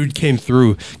 And the dude came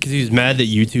through because he was mad that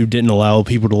YouTube didn't allow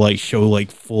people to like show like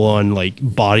full on like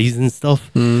bodies and stuff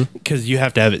because you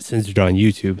have to have it censored on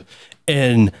YouTube.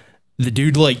 And the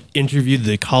dude like interviewed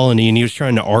the colony and he was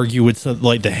trying to argue with some,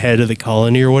 like the head of the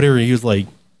colony or whatever. He was like,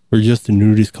 "We're just a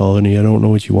nudist colony. I don't know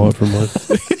what you want from us."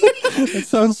 It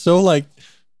sounds so like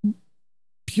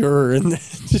pure and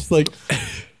just like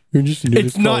you're just a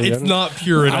nudist colony. It's not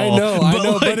pure at all. I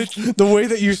know, but it's the way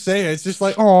that you say it. It's just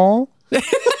like, oh.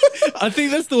 I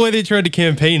think that's the way they tried to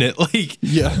campaign it. Like,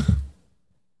 yeah.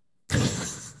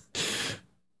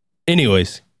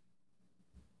 Anyways,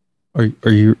 are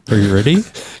you ready?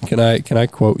 Can I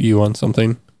quote you on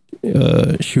something?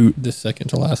 Shoot. This second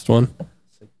to last one.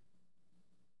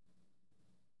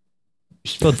 You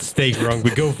spelled steak wrong,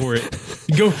 but go for it.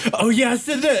 Go. Oh yeah, I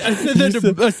said that. I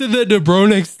said that to bro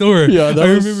next door. Yeah, that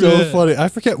I was remember so that. funny. I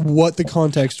forget what the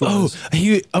context was.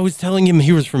 I was telling him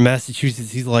he was from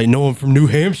Massachusetts. He's like, "No, I'm from New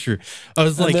Hampshire." I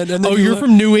was like, And then "Oh, you're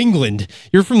from New England.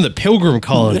 You're from the Pilgrim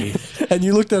Colony." And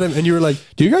you looked at him and you were like,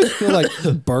 "Do you guys feel like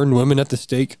burn women at the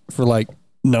stake for like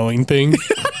knowing things?"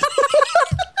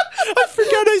 I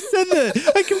forgot I said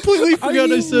that. I completely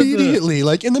forgot I said that. Immediately,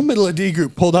 like in the middle of D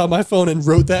group, pulled out my phone and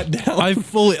wrote that down. I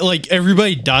fully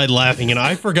everybody died laughing, and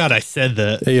I forgot I said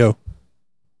that. Hey yo,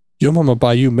 your mama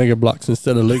buy you Mega Blocks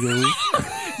instead of Legos.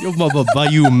 Yo, mama, buy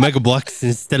you Mega Blocks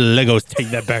instead of Legos. Take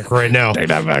that back right now. Take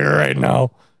that back right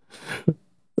now.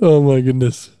 Oh my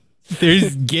goodness.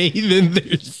 There's gay, then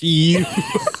there's you.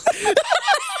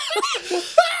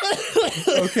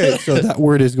 Okay, so that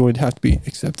word is going to have to be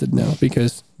accepted now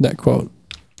because that quote.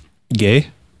 Gay?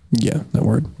 Yeah, that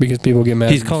word. Because people get mad.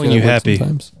 He's calling you happy.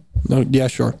 Sometimes. No, yeah,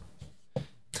 sure.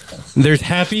 There's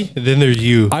happy, then there's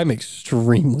you. I'm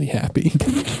extremely happy.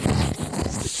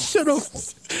 Shut up.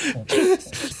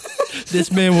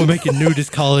 This man will make a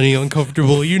nudist colony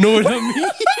uncomfortable. You know what I mean?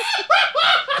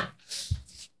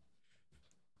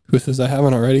 Who says I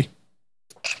haven't already?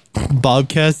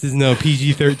 BobCast is now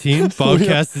PG-13.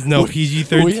 BobCast is now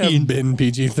PG-13. We have been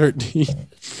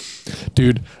PG-13.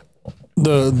 Dude,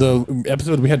 the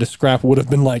episode we had to scrap would have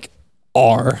been like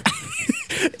R.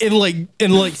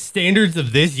 in standards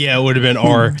of this, yeah, it would have been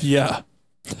R. Yeah.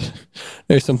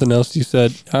 There's something else you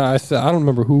said. I don't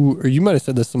remember who, or you might have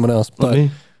said this to someone else, but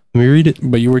Let me read it.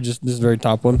 But you were just this very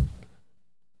top one.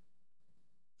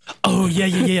 Oh yeah.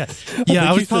 Yeah, I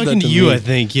you was said that talking to to you, me. I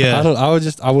think. Yeah.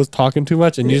 I was talking too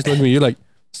much, and you just looked at me. You're like,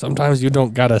 sometimes you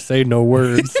don't gotta say no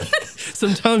words.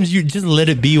 Sometimes you just let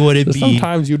it be what it be.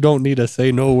 Sometimes you don't need to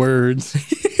say no words.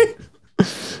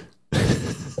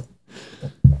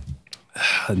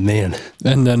 Man.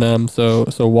 And then so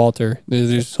Walter, there's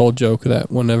this whole joke that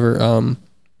whenever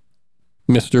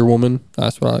Mr. Woman,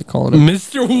 that's what I like calling him.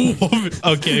 Mr. Woman.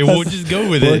 Okay, we'll just go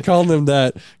with We're it. calling him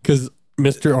that because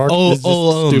Mr. Ark is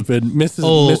just stupid.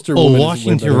 Mr. Woman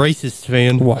Washington racist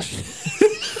fan.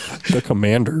 The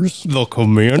Commanders. The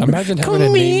Commander. Imagine having a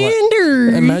name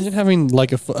like, imagine having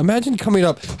like imagine coming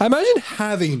up. Imagine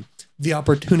having the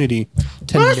opportunity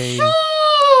to name.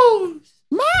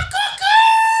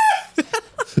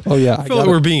 Oh yeah, I feel like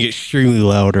we're being extremely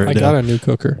loud right now. I got a new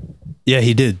cooker. Yeah,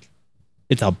 he did.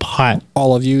 It's a pot.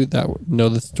 All of you that know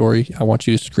the story, I want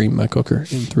you to scream my cooker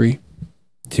in 3,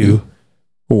 2,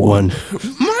 1.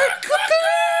 My cooker!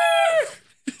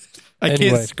 I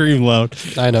can't scream loud.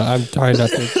 I know. I'm trying not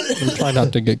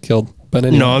to get killed. But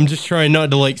anyway. No, I'm just trying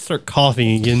not to start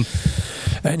coughing again.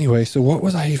 Anyway, so what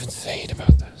was I even saying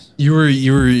about this? You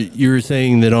were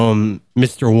saying that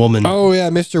Mr. Woman. Oh yeah,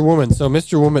 Mr. Woman. So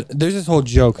Mr. Woman, there's this whole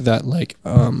joke that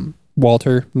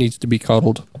Walter needs to be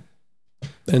cuddled.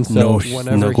 And so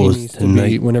whenever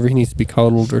he needs to be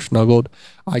cuddled or snuggled,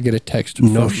 I get a text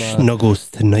from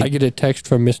snuggles tonight. I get a text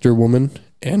from Mr. Woman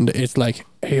and it's like,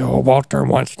 "Hey, Walter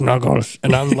wants snuggles."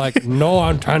 And I'm like, "No,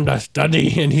 I'm trying to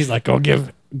study." And he's like,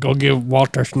 Go give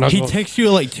Walter snuggles. He texts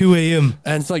you at 2 a.m.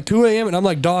 And it's 2 a.m. and I'm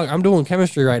like, "Dog, I'm doing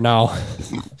chemistry right now."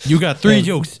 You got 3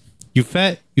 jokes. You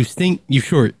fat, you stink, you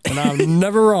short. And I'm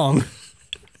never wrong.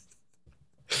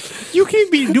 You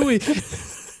can't be doing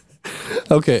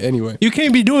Okay, anyway. You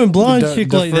can't be doing blonde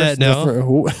chick like that now.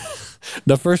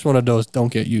 The first one of those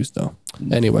don't get used though.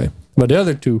 Anyway. But the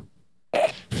other two.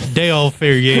 They all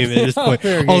fair game at this point.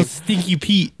 Oh, Stinky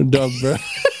Pete. Dumb, bro.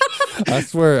 I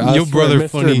swear, brother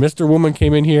funny. Mr. Woman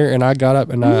came in here and I got up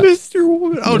and Mr.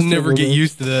 Woman. I'll never get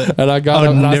used to that. And I got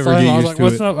up and I saw him. I was like,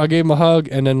 "What's up?" I gave him a hug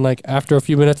and then after a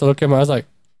few minutes I looked at him. I was like,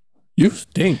 "You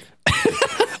stink."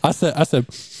 I said,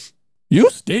 "You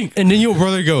stink." And then your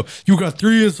brother go, "You got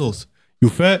 3 insults. You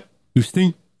fat, you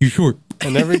stink, you short."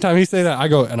 And every time he say that, I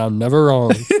go, "And I'm never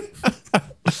wrong."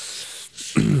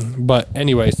 But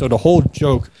anyway, so the whole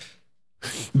joke,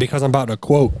 because I'm about to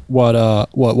quote what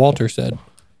Walter said.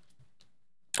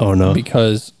 Oh no!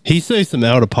 Because he says some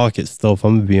out of pocket stuff.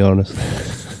 I'm gonna be honest.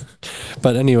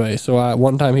 But anyway, so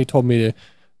one time he told me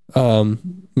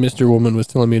Mr. Woman was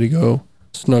telling me to go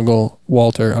snuggle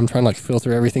Walter. I'm trying to like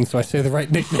filter everything so I say the right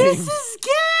nickname. This is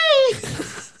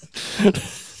gay.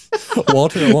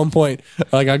 Walter at one point,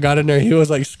 like I got in there, he was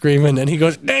like screaming and he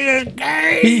goes, "This is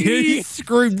gay!" He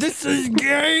screamed, "This is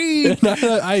gay." And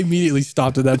I immediately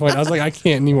stopped at that point. I was like, I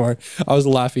can't anymore. I was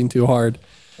laughing too hard.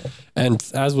 And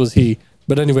as was he.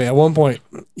 But anyway, at one point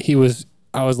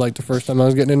I was like the first time I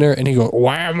was getting in there and he goes,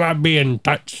 "Why am I being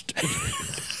touched?"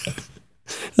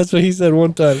 That's what he said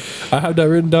one time. I have that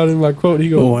written down in my quote. He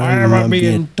goes, "Why am I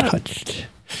being touched?"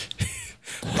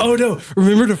 Oh no!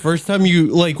 Remember the first time you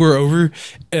like were over?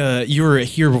 You were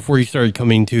here before you started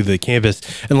coming to the campus,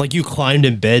 and like you climbed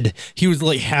in bed. He was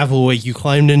like half awake. You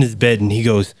climbed in his bed, and he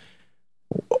goes,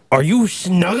 "Are you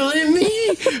snuggling me?"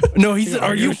 No, he said,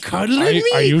 "Are you cuddling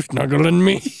me? Are you snuggling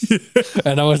me?"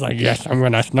 And I was like, "Yes, I'm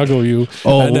gonna snuggle you."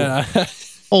 Oh, and then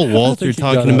Walter he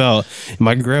got talking up. about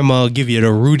my grandma will give you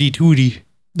the Rudy Tooty.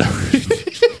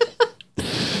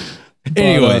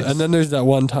 Anyway, and then there's that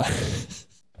one time.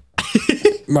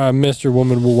 My Mr.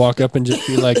 Woman will walk up and just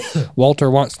be like, "Walter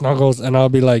wants snuggles," and I'll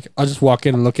be like, I'll just walk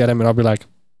in and look at him and I'll be like,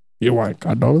 "You want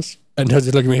cuddles?" And he'll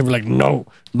just look at me and be like, no,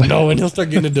 and he'll start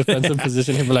getting a defensive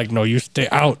position. He'll be like, "No, you stay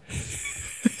out.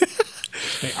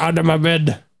 Stay out of my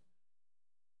bed."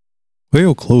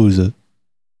 he'll close it.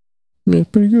 Yeah, it's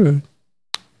pretty good.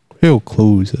 He'll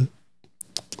close it.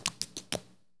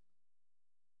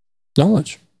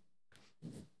 Knowledge.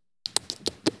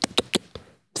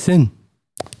 Sin.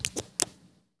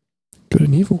 Good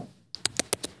and evil.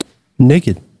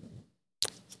 Naked.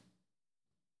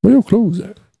 Real close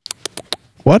it.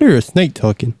 Why there a snake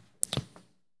talking?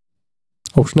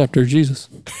 Oh, snap, there's Jesus.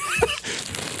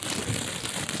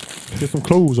 Get some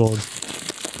clothes on.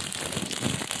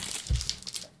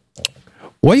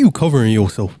 Why you covering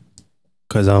yourself?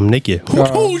 Cause I'm naked. Who Uh,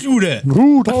 told you that?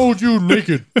 Who told you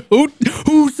naked?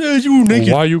 Who said you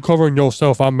naked? Why are you covering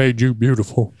yourself? I made you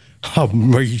beautiful. I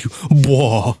made you.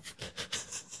 Boy.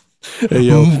 Hey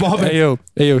yo, Bobby.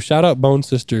 hey yo, shout out Bone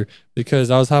Sister, because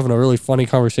I was having a really funny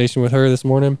conversation with her this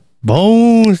morning.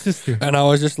 Bone sister. And I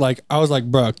was like,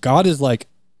 bro, God is like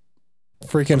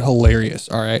freaking hilarious.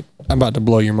 All right. I'm about to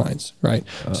blow your minds. Right.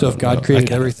 So if God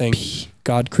created everything,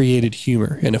 God created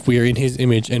humor. And if we are in his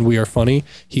image and we are funny,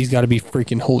 he's got to be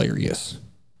freaking hilarious.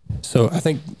 So I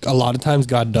think a lot of times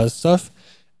God does stuff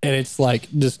and it's like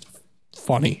just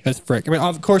funny as frick. I mean,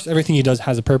 of course, everything he does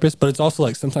has a purpose, but it's also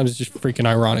like sometimes it's just freaking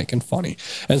ironic and funny.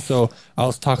 And so I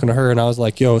was talking to her and I was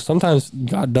like, yo, sometimes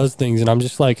God does things and I'm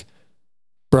just like,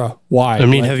 bruh, why? I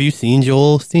mean, Like, have you seen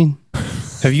Joel Osteen?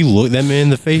 Have you looked that man in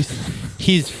the face?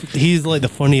 He's like the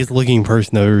funniest looking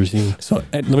person I've ever seen. so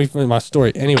let me finish my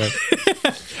story. Anyway,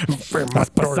 that's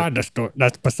beside the story.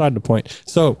 That's beside the point.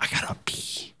 So I gotta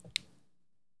pee.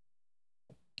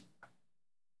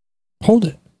 hold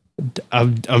it.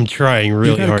 I'm trying You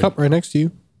really got a hard. cup right next to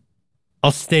you.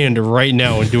 I'll stand right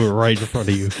now and do it right in front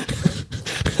of you.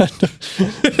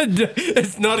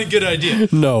 It's not a good idea.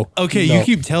 No. Okay, no. you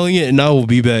keep telling it, and I will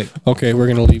be back. Okay, we're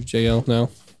gonna leave JL now.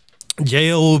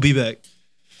 JL will be back.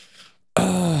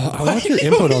 I want your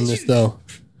input on this though.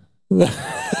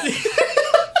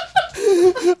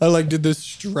 I like did this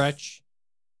stretch.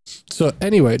 So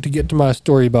anyway, to get to my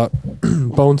story about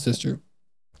Bone Sister,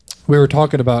 we were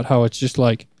talking about how it's just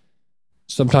like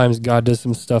sometimes God does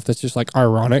some stuff that's just like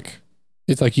ironic.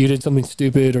 It's like you did something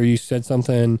stupid or you said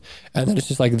something, and then it's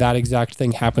just like that exact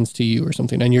thing happens to you or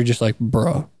something, and you're just like,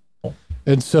 bruh.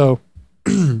 And so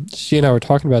she and I were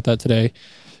talking about that today,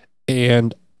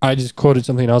 and I just quoted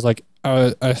something. I was like,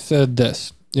 I said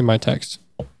this in my text,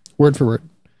 word for word.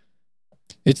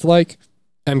 It's like,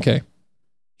 MK,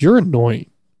 you're annoying.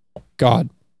 God,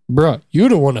 bruh, you're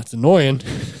the one that's annoying.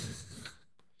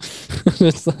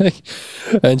 It's like,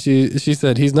 and she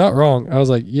said, he's not wrong. I was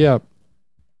like, yeah.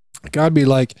 God be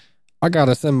like, I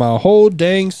gotta send my whole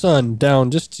dang son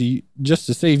down just to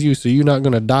save you, so you're not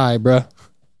gonna die, bruh.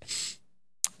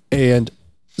 And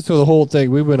so the whole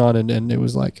thing we went on, and it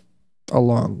was like a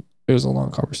long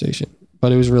conversation,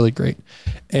 but it was really great.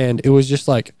 And it was just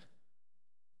like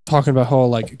talking about how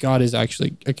like God is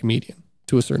actually a comedian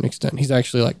to a certain extent. He's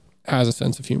actually like has a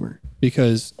sense of humor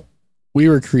because we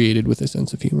were created with a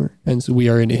sense of humor, and so we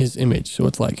are in his image. So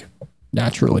it's like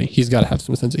naturally he's got to have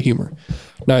some sense of humor.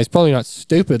 Now he's probably not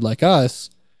stupid like us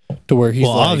to where he's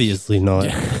Obviously not.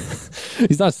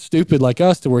 he's not stupid like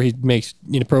us to where he makes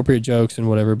inappropriate jokes and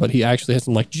whatever, but he actually has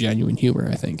some like genuine humor,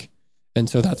 I think. And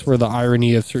so that's where the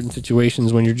irony of certain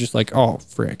situations when you're just like, oh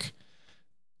frick,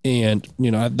 and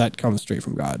that comes straight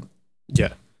from God.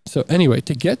 Yeah. So anyway,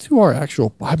 to get to our actual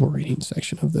Bible reading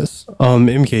section of this,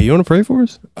 MK, you want to pray for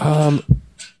us?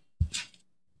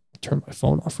 turn my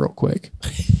phone off real quick.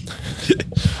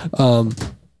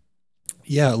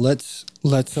 Yeah, let's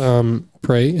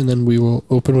pray, and then we will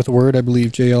open with a word. I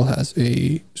believe JL has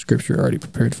a scripture already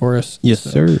prepared for us. Yes, So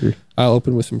sir. I'll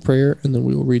open with some prayer, and then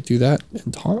we will read through that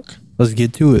and talk. Let's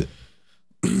get to it.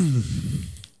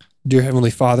 Dear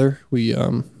Heavenly Father, we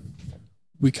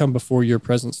come before your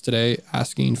presence today,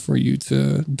 asking for you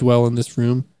to dwell in this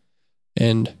room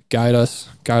and guide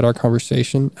our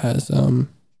conversation as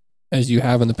you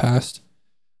have in the past.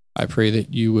 I pray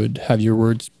that you would have your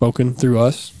words spoken through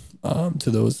us to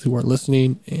those who are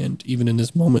listening, and even in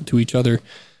this moment to each other.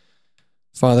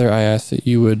 Father, I ask that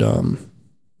you would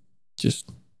just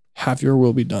have your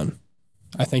will be done.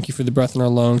 I thank you for the breath in our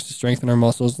lungs to strengthen our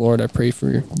muscles, Lord. I pray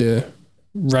for the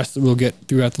rest that we'll get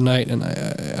throughout the night, and I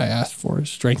ask for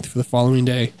strength for the following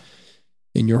day.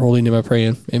 In your holy name I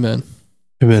pray, amen.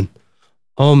 Amen.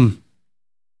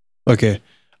 Okay.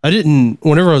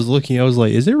 Whenever I was looking, I was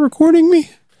like, is it recording me?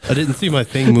 I didn't see my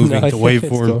thing moving to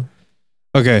waveform.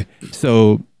 Okay.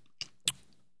 So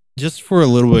just for a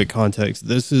little bit of context,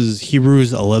 this is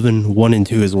Hebrews 11, 1 and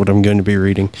 2 is what I'm going to be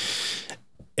reading.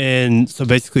 And so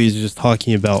basically it's just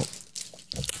talking about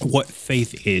what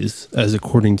faith is, as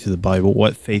according to the Bible,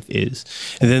 what faith is.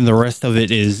 And then the rest of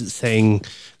it is saying,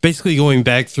 basically going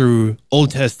back through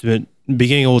Old Testament,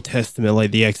 beginning Old Testament,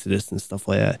 like the Exodus and stuff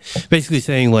like that. Basically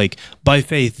saying, like, by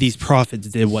faith, these prophets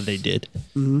did what they did.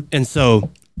 Mm-hmm. And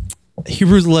so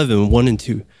Hebrews 11, 1 and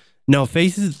 2. Now,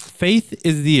 faith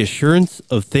is the assurance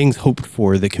of things hoped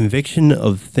for, the conviction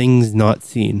of things not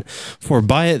seen. For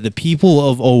by it the people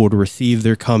of old received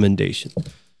their commendation.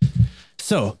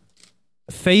 So,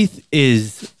 faith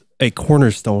is a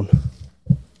cornerstone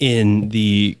in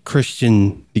the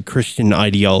Christian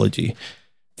ideology.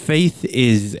 Faith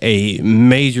is a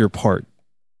major part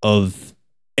of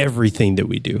everything that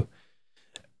we do.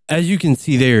 As you can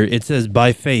see there, it says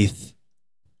by faith,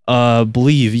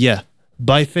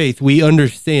 by faith, we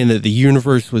understand that the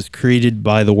universe was created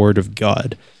by the word of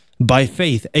God. By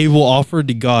faith, Abel offered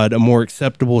to God a more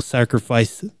acceptable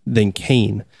sacrifice than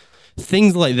Cain.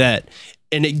 Things like that.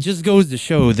 And it just goes to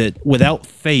show that without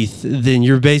faith, then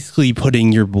you're basically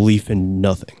putting your belief in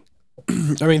nothing.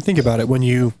 I mean, think about it.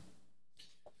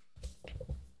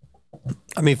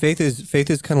 Faith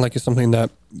is kind of like something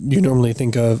that you normally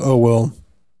think of, oh, well,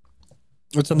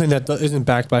 it's something that isn't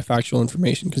backed by factual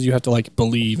information because you have to like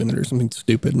believe in it or something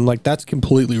stupid. And like, that's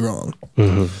completely wrong.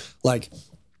 Mm-hmm. Like,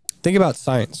 think about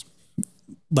science.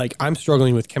 Like, I'm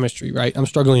struggling with chemistry, right? I'm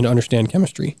struggling to understand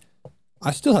chemistry.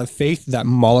 I still have faith that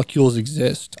molecules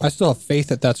exist. I still have faith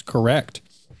that that's correct,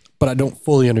 but I don't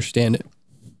fully understand it.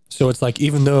 So it's like,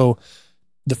 even though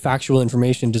the factual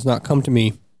information does not come to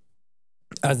me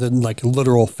as a like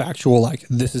literal factual, like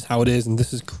this is how it is and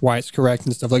this is why it's correct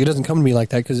and stuff, like it doesn't come to me like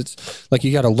that because it's like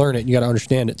you got to learn it and you got to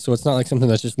understand it. So it's not like something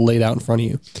that's just laid out in front of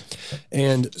you.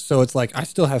 And so it's like I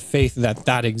still have faith that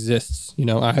that exists. You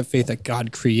know, I have faith that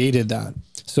God created that.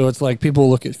 So it's like people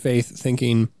look at faith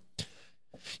thinking,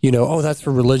 you know, oh, that's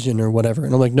for religion or whatever.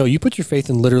 And I'm like, no, you put your faith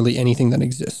in literally anything that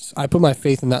exists. I put my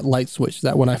faith in that light switch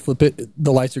that when I flip it,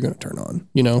 the lights are going to turn on,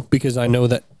 you know, because I know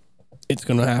that it's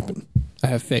going to happen. I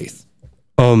have faith.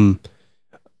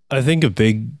 I think a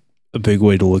big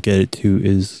way to look at it too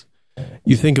is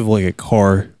you think of like a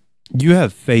car. You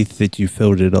have faith that you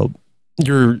filled it up.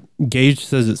 Your gauge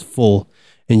says it's full,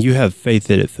 and you have faith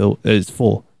that it's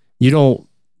full. You don't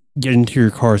get into your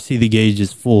car, see the gauge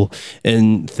is full,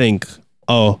 and think,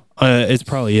 oh, it's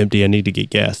probably empty. I need to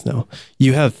get gas now.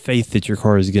 You have faith that your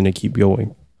car is going to keep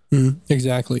going.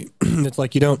 Exactly. It's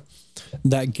like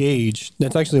that gauge,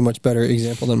 that's actually a much better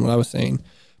example than what I was saying.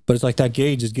 But it's like that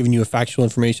gauge is giving you a factual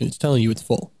information. It's telling you it's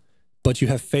full, but you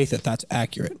have faith that that's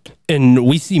accurate. And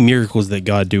we see miracles that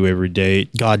God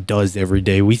does every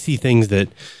day. We see things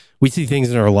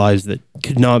in our lives that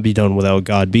could not be done without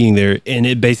God being there. And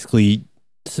it basically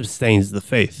sustains the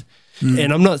faith.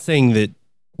 And I'm not saying that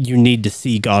you need to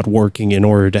see God working in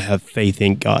order to have faith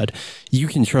in God. You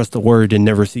can trust the word and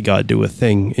never see God do a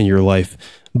thing in your life.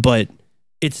 But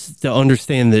it's to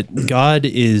understand that God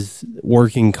is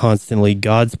working constantly.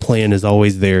 God's plan is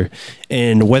always there.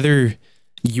 And whether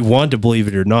you want to believe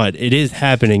it or not, it is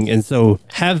happening. And so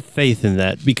have faith in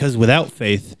that, because without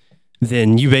faith,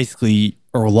 then you basically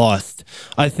are lost.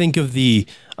 I think of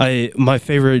my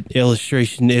favorite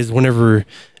illustration is whenever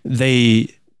the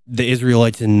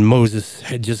Israelites and Moses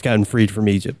had just gotten freed from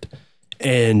Egypt.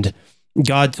 And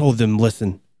God told them,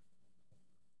 listen,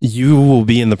 you will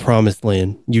be in the promised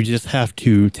land. You just have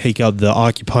to take out the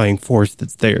occupying force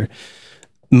that's there.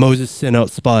 Moses sent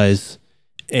out spies,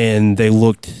 and they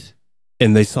looked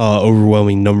and they saw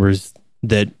overwhelming numbers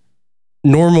that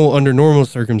under normal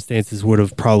circumstances would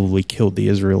have probably killed the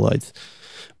Israelites,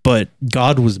 but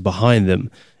God was behind them.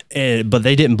 But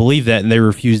they didn't believe that, and they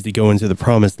refused to go into the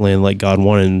promised land like God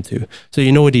wanted them to. So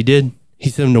you know what he did? He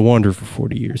sent them to wander for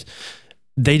 40 years.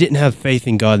 They didn't have faith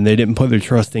in God, and they didn't put their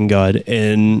trust in God,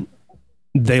 and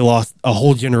they lost a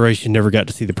whole generation, never got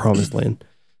to see the promised land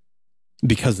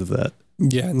because of that.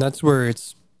 Yeah, and that's where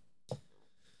it's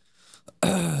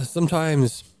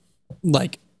sometimes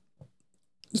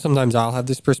I'll have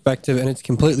this perspective and it's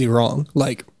completely wrong.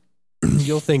 Like,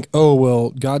 you'll think, oh, well,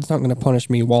 God's not going to punish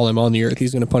me while I'm on the earth.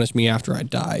 He's going to punish me after I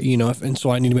die, and so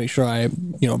I need to make sure I,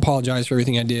 apologize for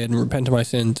everything I did and repent of my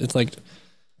sins. It's like,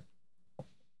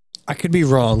 I could be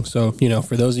wrong. So,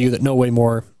 for those of you that know way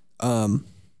more,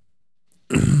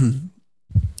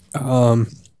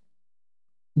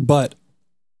 but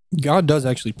God does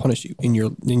actually punish you in your,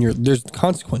 there's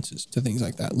consequences to things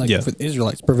like that. Like for the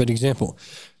Israelites, perfect example.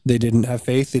 They didn't have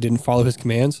faith. They didn't follow his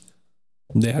commands.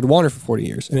 They had to wander for 40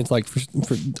 years. And it's like,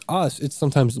 for us, it's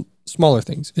sometimes smaller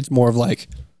things. It's more of like,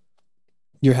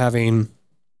 you're having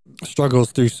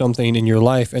struggles through something in your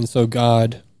life. And so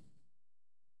God,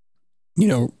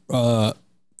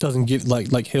 doesn't give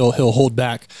like he'll hold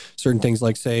back certain things,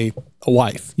 like say a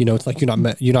wife, it's like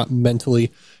you're not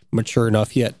mentally mature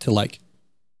enough yet to like,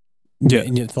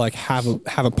 to like have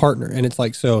a partner. And it's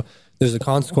like, so there's a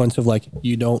consequence of like,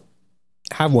 you don't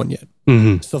have one yet,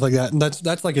 stuff like that. And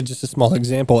that's like just a small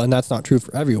example. And that's not true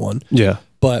for everyone. Yeah.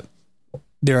 But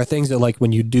there are things that like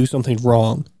when you do something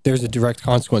wrong, there's a direct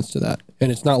consequence to that.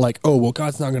 And it's not like, oh, well,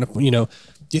 God's not going to, do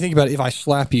you think about it? If I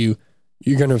slap you,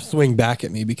 you're going to swing back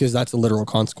at me because that's a literal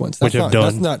consequence. That's Which I've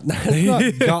done.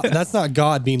 That's not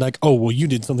God being like, oh, well, you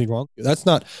did something wrong. That's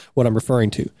not what I'm referring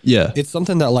to. Yeah. It's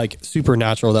something that like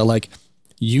supernatural, that like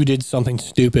you did something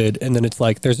stupid. And then it's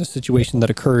like, there's a situation that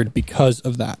occurred because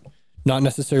of that. Not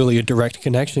necessarily a direct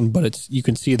connection, but you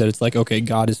can see that it's like, okay,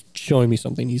 God is showing me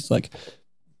something. He's like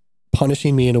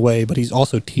punishing me in a way, but he's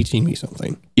also teaching me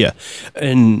something. Yeah.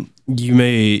 And you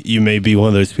may be one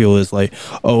of those people that's like,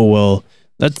 oh, well,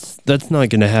 that's not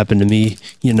going to happen to me.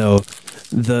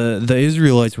 The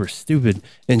Israelites were stupid,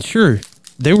 and sure,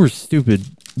 they were stupid,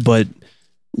 but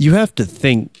you have to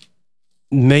think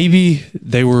maybe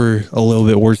they were a little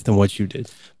bit worse than what you did.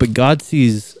 But God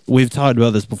sees, we've talked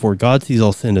about this before, God sees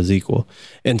all sin as equal.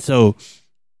 And so,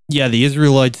 yeah, the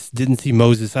Israelites didn't see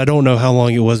Moses. I don't know how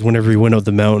long it was whenever he went up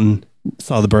the mountain,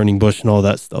 saw the burning bush and all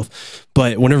that stuff.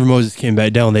 But whenever Moses came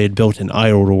back down, they had built an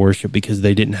idol to worship because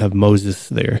they didn't have Moses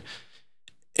there.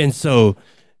 And so,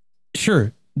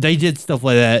 sure, they did stuff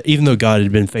like that, even though God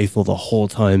had been faithful the whole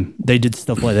time. They did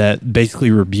stuff like that,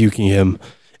 basically rebuking him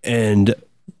and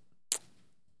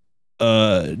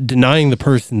denying the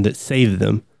person that saved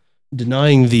them,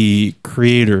 denying the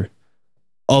creator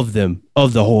of them,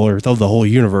 of the whole earth, of the whole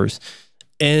universe.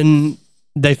 And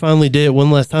they finally did it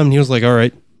one last time, and he was like, all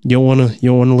right, you don't want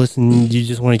to listen, you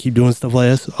just want to keep doing stuff like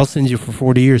this? I'll send you for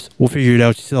 40 years. We'll figure it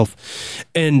out yourself.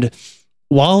 And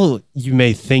while you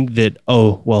may think that,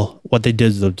 oh, well, what they did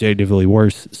is objectively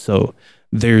worse, so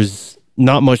there's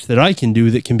not much that I can do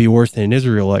that can be worse than an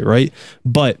Israelite, right?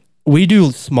 But we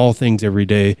do small things every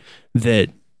day that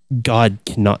God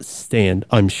cannot stand,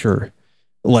 I'm sure.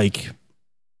 Like,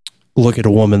 look at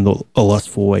a woman a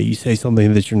lustful way. You say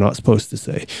something that you're not supposed to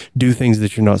say. Do things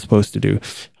that you're not supposed to do.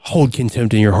 Hold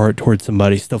contempt in your heart towards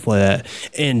somebody, stuff like that.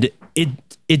 And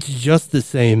it's just the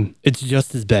same. It's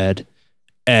just as bad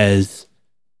as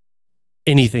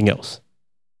anything else.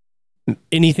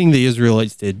 Anything the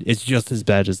Israelites did, it's just as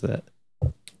bad as that.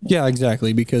 Yeah,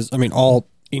 exactly. Because, I mean,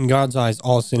 in God's eyes,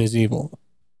 all sin is evil.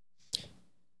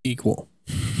 Equal.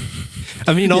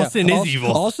 I mean, all sin is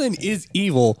evil. All sin is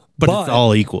evil, but it's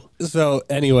all equal. So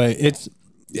anyway,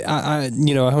 I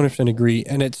 100% agree,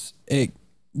 and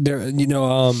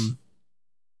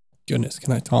goodness,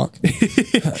 can I talk?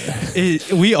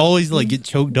 We always get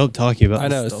choked up talking about. I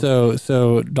know.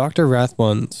 So Dr.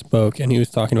 Rathbun spoke, and he was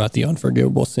talking about the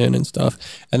unforgivable sin and stuff,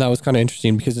 and that was kind of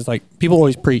interesting because it's like people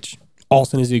always preach all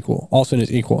sin is equal, all sin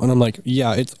is equal, and I'm like,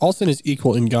 yeah, it's all sin is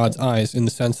equal in God's eyes in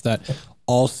the sense that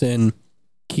all sin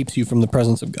keeps you from the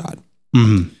presence of God.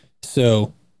 Mm-hmm.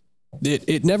 So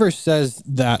it never says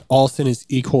that all sin is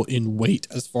equal in weight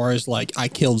as far as like I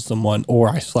killed someone or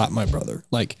I slapped my brother.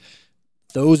 Like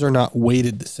those are not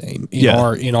weighted the same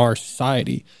in our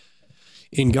society.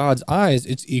 In God's eyes,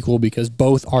 it's equal because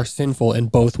both are sinful and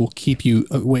both will keep you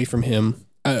away from him.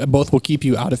 Both will keep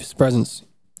you out of his presence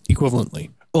equivalently.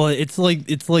 Well, it's like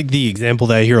the example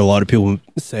that I hear a lot of people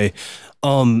say,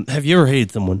 have you ever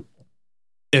hated someone?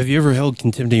 Have you ever held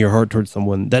contempt in your heart towards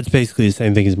someone? That's basically the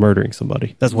same thing as murdering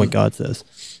somebody. That's what God says.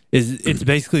 It's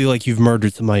basically like you've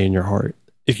murdered somebody in your heart.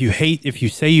 if you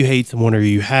say you hate someone or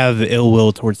you have ill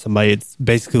will towards somebody, it's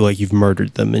basically like you've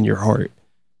murdered them in your heart.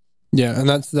 Yeah, and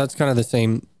that's kind of the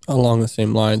same along the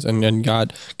same lines. And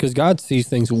God, because God sees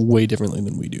things way differently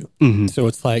than we do. Mm-hmm. So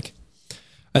it's like,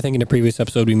 I think in a previous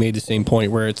episode we made the same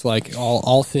point where it's like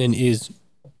all sin is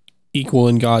equal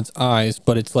in God's eyes,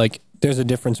 but it's like there's a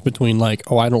difference between like,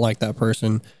 oh, I don't like that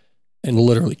person, and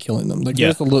literally killing them. Like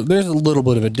there's a little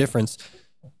bit of a difference,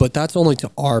 but that's only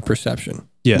to our perception.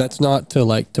 Yeah, that's not to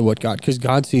what God, because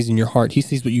God sees in your heart. He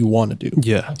sees what you want to do.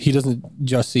 Yeah, He doesn't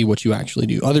just see what you actually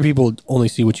do. Other people only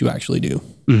see what you actually do.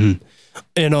 Mm-hmm.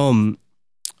 And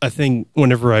I think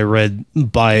whenever I read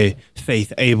by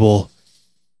faith, Abel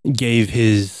gave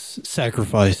his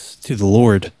sacrifice to the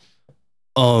Lord.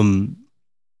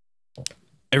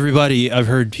 Everybody, I've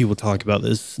heard people talk about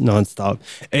this nonstop.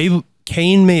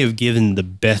 Cain may have given the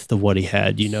best of what he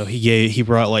had. You know, he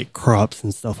brought like crops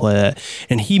and stuff like that,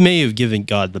 and he may have given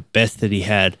God the best that he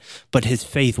had, but his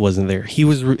faith wasn't there. He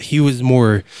was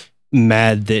more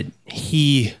mad that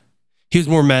he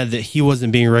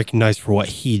wasn't being recognized for what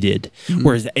he did,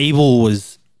 whereas Abel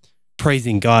was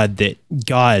praising God that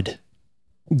God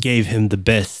gave him the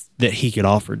best that he could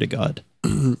offer to God.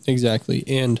 Exactly.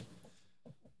 And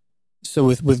so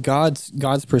with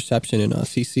God's perception in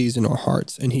us, he sees in our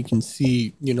hearts, and he can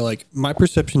see, you know, like my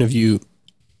perception of you,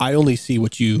 I only see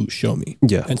what you show me.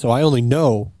 Yeah. And so I only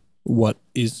know what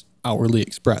is outwardly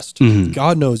expressed.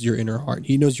 God knows your inner heart.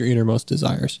 He knows your innermost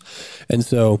desires. And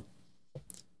so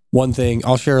one thing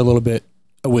I'll share a little bit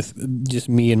with just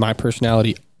me and my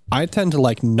personality, I tend to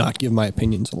like not give my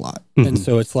opinions a lot. And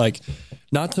so it's like,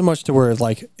 not so much to where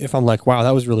like, if I'm like, wow,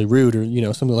 that was really rude, or, you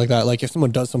know, something like that. Like if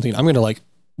someone does something, I'm going to like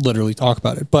literally talk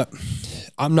about it, but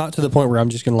I'm not to the point where I'm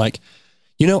just going to like,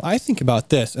 you know, I think about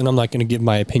this and I'm not going to give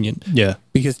my opinion. Yeah.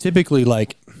 Because typically,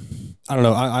 like, I don't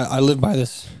know, I live by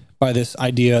this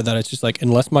idea that it's just like,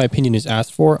 unless my opinion is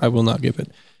asked for, I will not give it,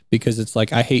 because it's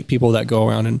like, I hate people that go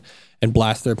around and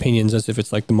blast their opinions as if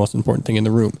it's like the most important thing in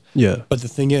the room. Yeah. But the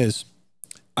thing is,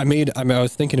 I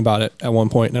was thinking about it at one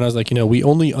point, and I was like, you know, we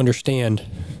only understand,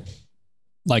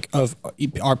 like, of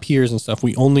our peers and stuff,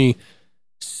 we only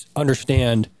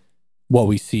understand what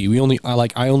we see.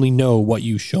 I only know what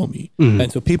you show me.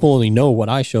 And so people only know what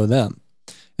I show them.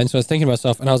 And so I was thinking to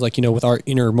myself, and I was like, you know, with our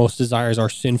innermost desires, our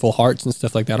sinful hearts and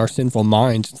stuff like that, our sinful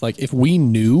minds, it's like, if we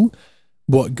knew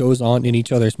what goes on in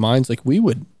each other's minds, like, we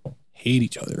would hate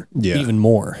each other even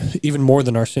more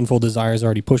than our sinful desires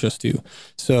already push us to.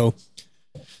 So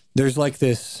there's like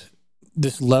this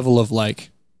level of like,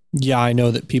 yeah, I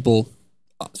know that people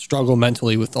struggle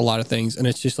mentally with a lot of things, and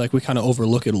it's just like we kind of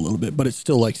overlook it a little bit, but it's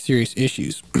still like serious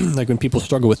issues. Like when people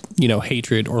struggle with, you know,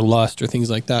 hatred or lust or things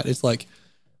like that, it's like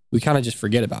we kind of just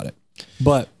forget about it.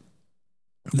 But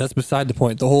that's beside the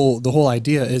point. The whole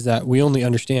idea is that we only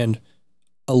understand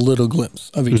a little glimpse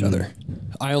of each other.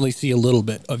 I only see a little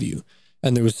bit of you,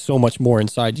 and there was so much more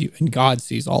inside you, and God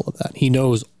sees all of that. He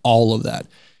knows all of that.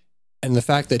 And the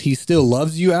fact that he still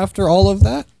loves you after all of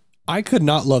that, I could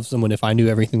not love someone if I knew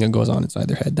everything that goes on inside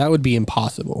their head. That would be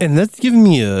impossible. And that's given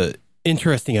me a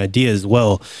interesting idea as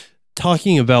well.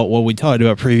 Talking about what we talked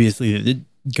about previously, that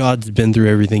God's been through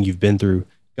everything you've been through.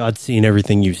 God's seen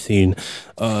everything you've seen.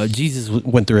 Jesus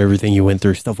went through everything you went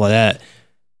through, stuff like that.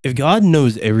 If God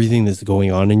knows everything that's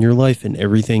going on in your life and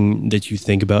everything that you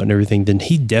think about and everything, then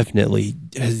he definitely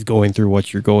is going through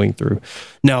what you're going through.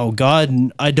 Now,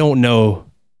 God, I don't know.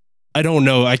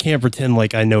 I can't pretend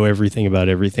like I know everything about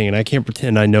everything, and I can't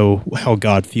pretend I know how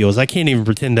God feels. I can't even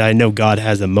pretend that I know God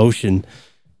has emotion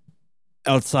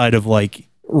outside of like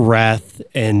wrath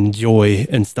and joy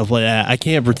and stuff like that. I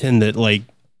can't pretend that like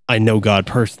I know God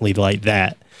personally like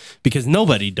that, because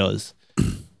nobody does.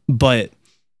 But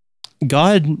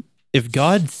God, if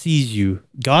God sees you,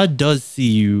 God does see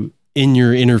you in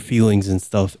your inner feelings and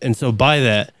stuff. And so by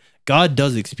that, God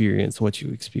does experience what you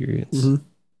experience.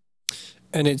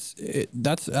 And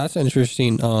that's an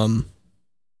interesting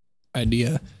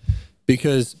idea,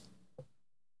 because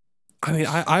I mean,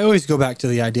 I always go back to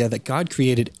the idea that God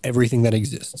created everything that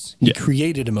exists. He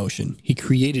created emotion. He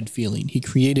created feeling. He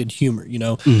created humor, you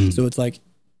know? So it's like,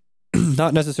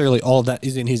 not necessarily all of that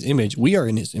is in his image. We are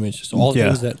in his image. So all the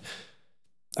things that,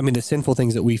 I mean, the sinful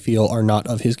things that we feel are not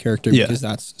of his character, because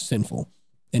that's sinful,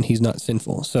 and he's not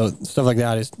sinful. So stuff like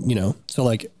that is, you know, so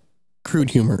like crude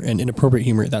humor and inappropriate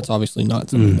humor, that's obviously not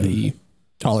something that he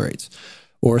tolerates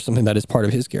or something that is part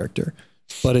of his character.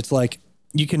 But it's like,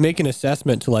 you can make an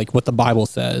assessment to like what the Bible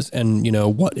says and, you know,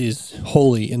 what is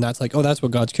holy. And that's like, oh, that's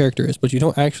what God's character is. But you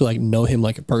don't actually like know him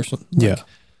like a person.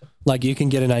 Like you can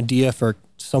get an idea for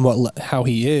somewhat how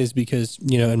he is, because,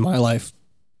 you know, in my life,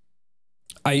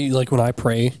 I like when I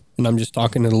pray and I'm just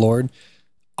talking to the Lord,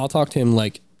 I'll talk to him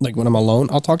like when I'm alone,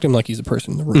 I'll talk to him like he's a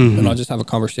person in the room, and I'll just have a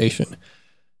conversation.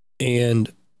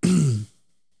 And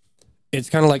it's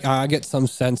kind of like I get some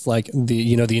sense like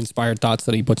the inspired thoughts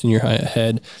that he puts in your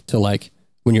head to like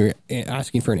when you're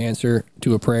asking for an answer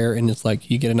to a prayer, and it's like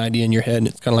you get an idea in your head, and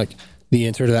it's kind of like the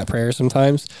answer to that prayer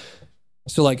sometimes.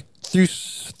 So like through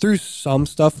some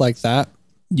stuff like that,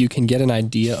 you can get an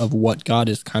idea of what God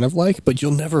is kind of like, but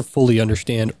you'll never fully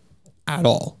understand at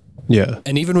all. Yeah.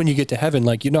 And even when you get to heaven,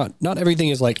 like not everything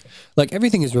is like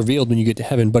everything is revealed when you get to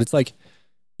heaven, but it's like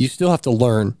you still have to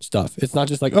learn stuff. It's not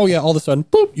just like, oh yeah, all of a sudden,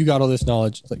 boop, you got all this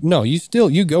knowledge. It's like, no,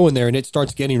 you go in there and it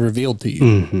starts getting revealed to you.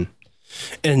 Mm-hmm.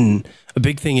 And a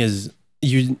big thing is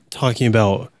you talking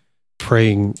about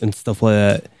praying and stuff like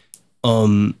that.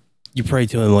 You pray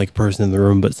to him like a person in the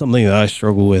room, but something that I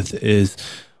struggle with is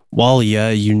while, yeah,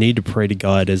 you need to pray to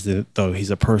God as though he's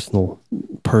a personal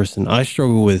person, I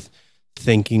struggle with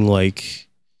thinking like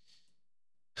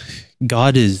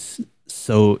God is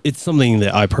so, it's something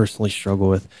that I personally struggle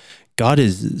with. God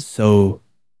is so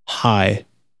high.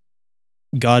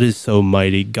 God is so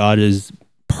mighty. God is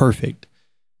perfect.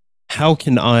 How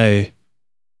can I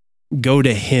go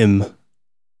to him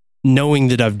knowing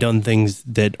that I've done things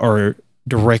that are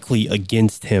directly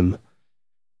against him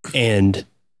and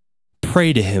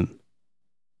pray to him,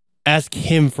 ask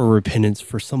him for repentance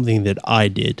for something that I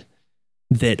did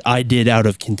out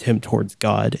of contempt towards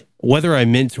God, whether I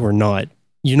meant to or not?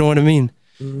 You know what I mean?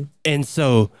 Mm-hmm. And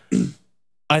so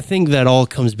I think that all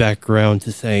comes back around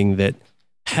to saying that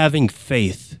having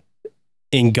faith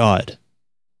in God,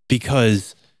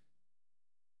 because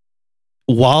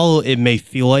while it may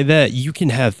feel like that, you can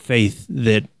have faith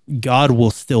that God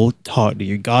will still talk to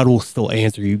you. God will still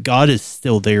answer you. God is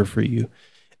still there for you.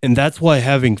 And that's why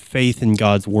having faith in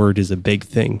God's word is a big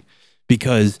thing.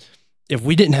 Because if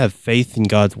we didn't have faith in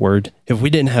God's word, if we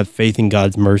didn't have faith in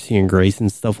God's mercy and grace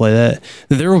and stuff like that,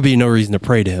 then there would be no reason to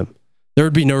pray to him. There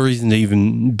would be no reason to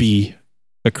even be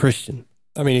a Christian.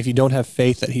 I mean, if you don't have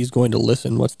faith that he's going to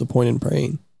listen, what's the point in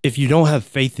praying? If you don't have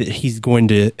faith that he's going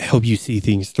to help you see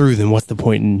things through, then what's the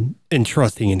point in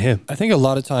trusting in him? I think a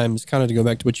lot of times, kind of to go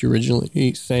back to what you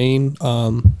originally saying,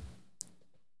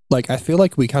 like I feel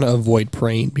like we kind of avoid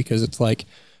praying because it's like,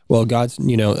 well, God's,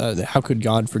 how could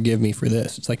God forgive me for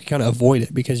this? It's like you kind of avoid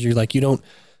it because you're like, you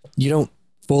don't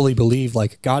fully believe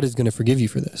like God is going to forgive you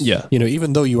for this. Yeah.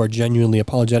 Even though you are genuinely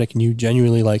apologetic and you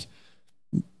genuinely like,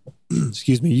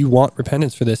 excuse me, you want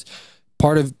repentance for this.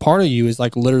 Part of you is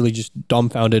like literally just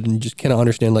dumbfounded and just cannot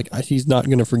understand. Like he's not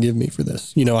going to forgive me for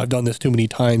this. I've done this too many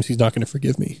times. He's not going to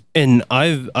forgive me. And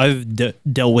I've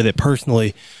dealt with it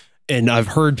personally, and I've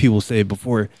heard people say it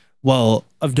before. Well,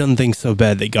 I've done things so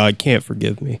bad that God can't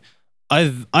forgive me.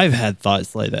 I've had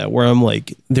thoughts like that where I'm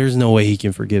like, there's no way he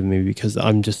can forgive me because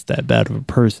I'm just that bad of a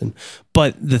person.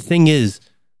 But the thing is,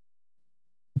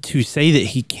 to say that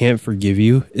he can't forgive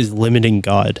you is limiting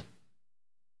God.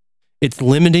 It's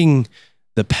limiting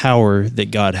the power that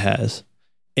God has,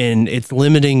 and it's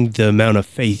limiting the amount of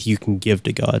faith you can give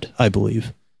to God, I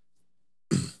believe.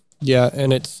 Yeah,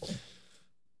 and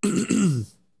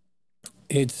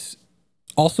it's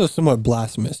also somewhat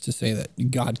blasphemous to say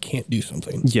that God can't do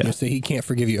something. Yeah. Say he can't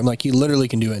forgive you. I'm like, he literally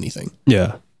can do anything.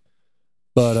 Yeah.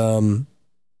 But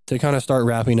to kind of start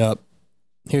wrapping up,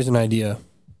 here's an idea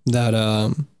that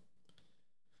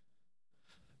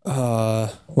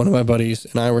one of my buddies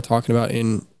and I were talking about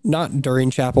not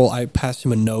during chapel. I passed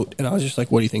him a note and I was just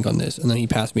like, what do you think on this? And then he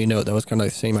passed me a note that was kind of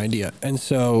the same idea. And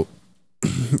so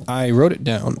I wrote it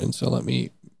down. And so let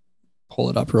me pull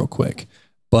it up real quick.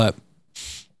 But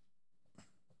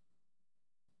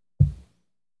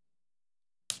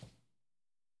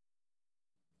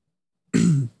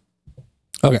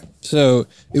okay. So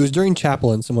it was during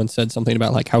chapel and someone said something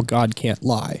about like how God can't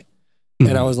lie. Mm-hmm.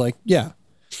 And I was like, yeah,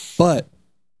 but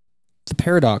the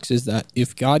paradox is that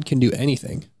if God can do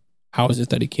anything, how is it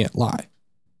that he can't lie?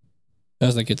 I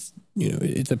was like, it's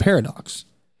a paradox.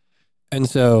 And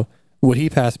so what he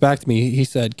passed back to me, he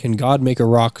said, can God make a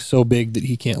rock so big that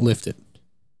he can't lift it?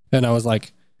 And I was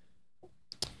like,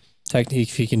 technically,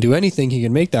 if he can do anything, he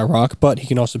can make that rock, but he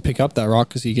can also pick up that rock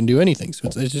because he can do anything. So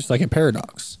it's just like a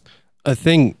paradox. I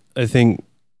think,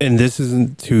 and this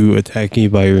isn't to attack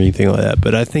anybody or anything like that,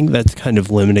 but I think that's kind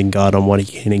of limiting God on what he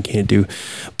can and can't do.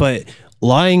 But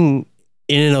lying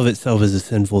in and of itself is a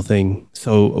sinful thing.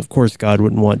 So, of course, God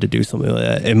wouldn't want to do something like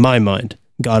that. In my mind,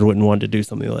 God wouldn't want to do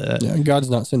something like that. Yeah, God's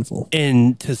not sinful.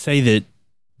 And to say that,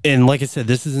 and like I said,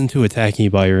 this isn't to attack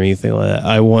anybody or anything like that.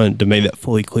 I want to make that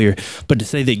fully clear. But to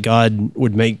say that God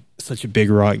would make such a big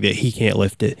rock that he can't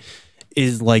lift it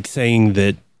is like saying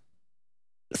that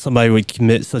somebody would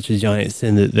commit such a giant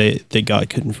sin that God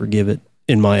couldn't forgive it,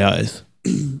 in my eyes.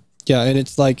 Yeah, and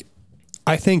it's like,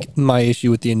 I think my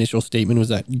issue with the initial statement was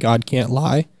that God can't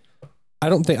lie. I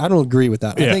don't agree with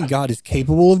that. Yeah. I think God is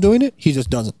capable of doing it. He just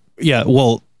doesn't. Yeah,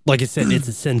 well, like I said, it's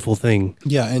a sinful thing.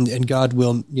 Yeah, and God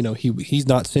will, he's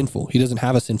not sinful. He doesn't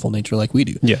have a sinful nature like we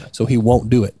do. Yeah. So he won't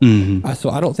do it. Mm-hmm. So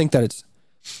I don't think that it's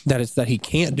that he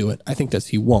can't do it. I think that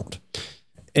he won't.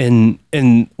 And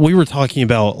we were talking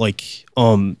about like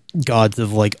gods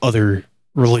of like other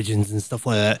religions and stuff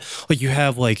like that. Like you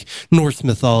have like Norse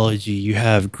mythology, you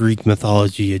have Greek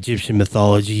mythology, Egyptian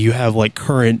mythology, you have like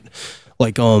current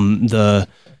like the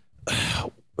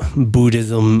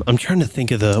Buddhism. I'm trying to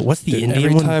think of what's the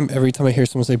Indian one? Every time I hear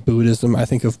someone say Buddhism, I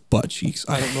think of butt cheeks.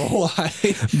 I don't know why.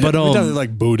 But every time they're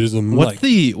like Buddhism. What's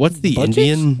the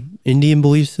Indian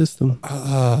belief system?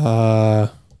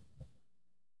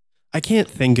 I can't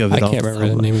think of it. I can't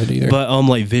remember the name of it either. But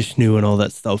like Vishnu and all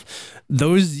that stuff,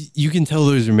 those you can tell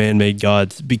those are man-made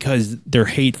gods because they're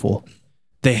hateful.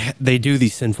 They do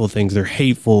these sinful things. They're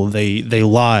hateful. They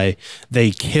lie.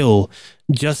 They kill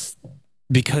just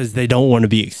because they don't want to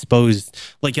be exposed.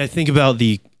 Like I think about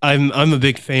I'm a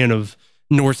big fan of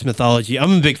Norse mythology.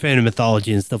 I'm a big fan of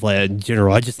mythology and stuff like that in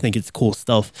general. I just think it's cool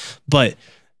stuff. But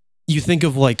you think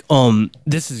of like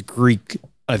this is Greek.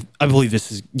 I believe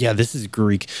this is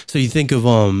Greek. So you think of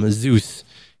Zeus,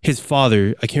 his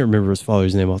father. I can't remember his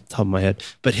father's name off the top of my head,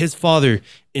 but his father,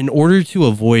 in order to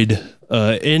avoid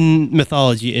in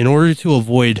mythology, in order to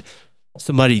avoid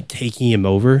somebody taking him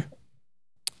over,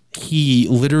 he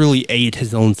literally ate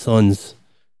his own sons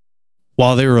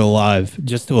while they were alive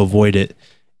just to avoid it.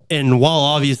 And while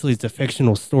obviously it's a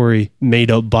fictional story made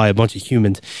up by a bunch of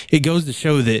humans, it goes to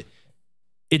show that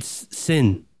it's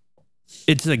sin.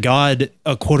 It's a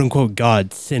quote unquote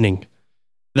God sinning.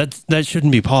 That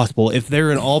shouldn't be possible. If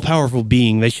they're an all-powerful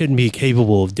being, they shouldn't be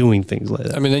capable of doing things like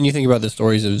that. I mean, then you think about the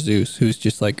stories of Zeus, who's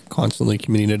just like constantly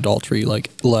committing adultery, like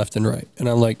left and right. And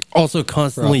I'm like, also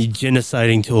constantly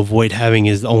genociding to avoid having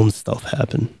his own stuff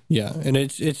happen. Yeah, and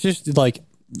it's just like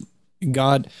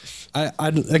God.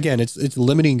 Again, it's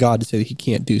limiting God to say that he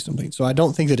can't do something. So I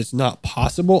don't think that it's not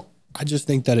possible. I just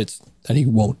think that that he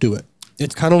won't do it.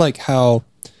 It's kind of like how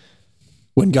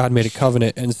when God made a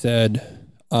covenant and said,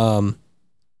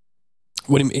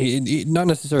 when not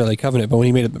necessarily a covenant, but when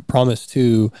he made a promise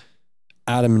to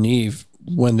Adam and Eve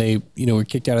when they were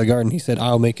kicked out of the garden, he said,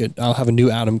 I'll have a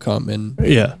new Adam come and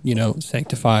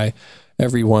sanctify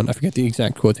everyone. I forget the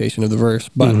exact quotation of the verse,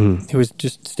 but he was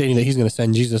just stating that he's going to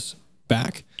send Jesus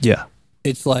back. Yeah.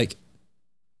 It's like,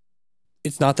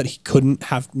 it's not that he couldn't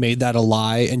have made that a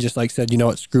lie and just like said, you know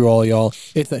what, screw all y'all.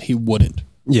 It's that he wouldn't.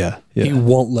 Yeah. He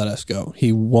won't let us go.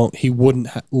 He wouldn't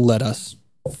let us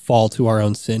fall to our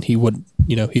own sin. He would,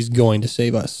 he's going to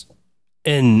save us.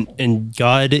 And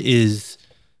God is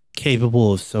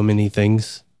capable of so many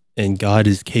things, and God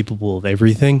is capable of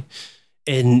everything.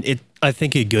 And I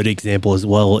think a good example as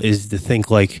well is to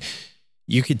think like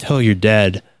you could tell your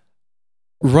dad,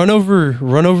 run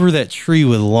over that tree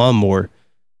with a lawnmower,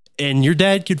 and your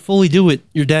dad could fully do it.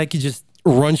 Your dad could just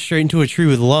run straight into a tree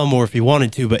with a lawnmower if he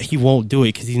wanted to, but he won't do it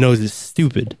because he knows it's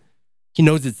stupid. He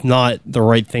knows it's not the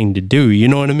right thing to do. You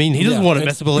know what I mean? He doesn't want to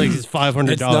mess up his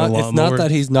 $500 lawnmower. It's not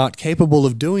that he's not capable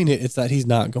of doing it. It's that he's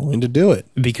not going to do it.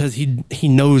 Because he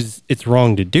knows it's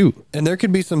wrong to do. And there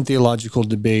could be some theological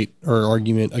debate or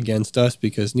argument against us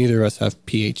because neither of us have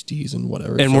PhDs and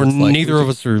whatever. And so neither of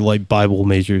us are like Bible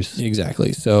majors.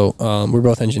 Exactly. So we're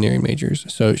both engineering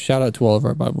majors. So shout out to all of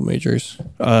our Bible majors.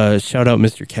 Shout out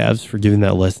Mr. Cavs for giving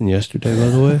that lesson yesterday, by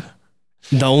the way.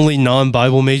 The only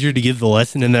non-Bible major to give the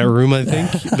lesson in that room, I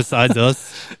think, besides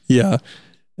us. Yeah.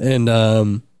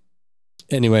 And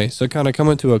anyway, so kind of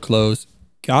coming to a close,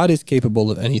 God is capable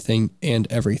of anything and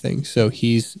everything. So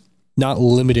he's not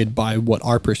limited by what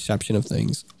our perception of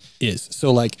things is.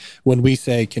 So like when we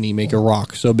say, can he make a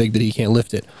rock so big that he can't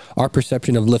lift it? Our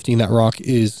perception of lifting that rock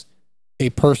is a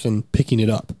person picking it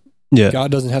up. Yeah. God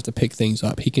doesn't have to pick things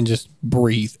up. He can just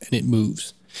breathe and it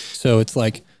moves. So it's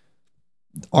like,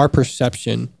 our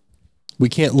perception, we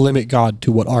can't limit God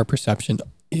to what our perception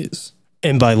is.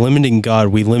 And by limiting God,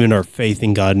 we limit our faith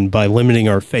in God. And by limiting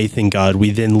our faith in God,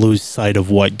 we then lose sight of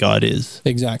what God is.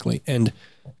 Exactly. And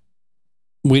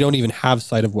we don't even have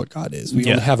sight of what God is. We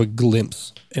only have a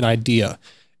glimpse, an idea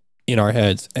in our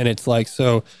heads. And it's like,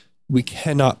 so we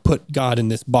cannot put God in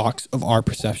this box of our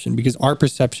perception because our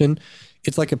perception,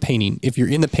 it's like a painting. If you're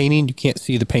in the painting, you can't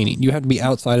see the painting. You have to be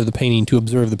outside of the painting to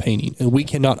observe the painting. And we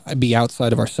cannot be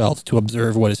outside of ourselves to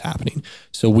observe what is happening.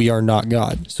 So we are not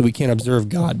God. So we can't observe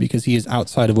God because he is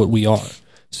outside of what we are.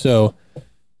 So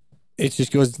it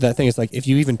just goes to that thing. It's like, if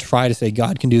you even try to say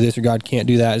God can do this or God can't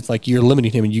do that, it's like you're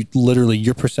limiting him, and you literally,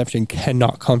 your perception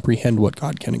cannot comprehend what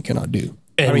God can and cannot do.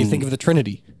 I mean, think of the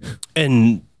Trinity.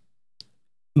 And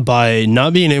by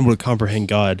not being able to comprehend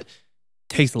God,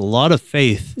 takes a lot of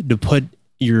faith to put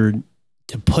your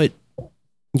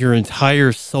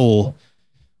entire soul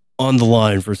on the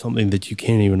line for something that you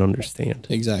can't even understand.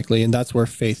 Exactly. And that's where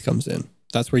faith comes in.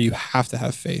 That's where you have to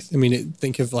have faith. I mean,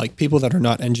 think of like people that are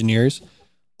not engineers.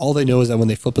 All they know is that when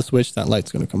they flip a switch, that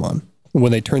light's going to come on.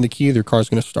 When they turn the key, their car's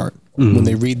going to start. Mm-hmm. When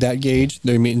they read that gauge,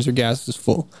 their means their gas is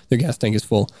full. Their gas tank is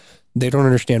full. They don't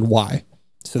understand why.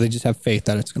 So they just have faith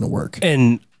that it's going to work.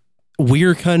 And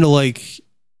we're kind of like,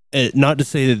 not to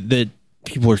say that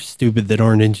people are stupid that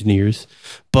aren't engineers,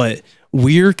 but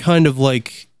we're kind of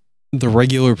like the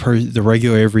regular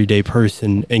everyday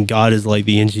person, and God is like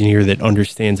the engineer that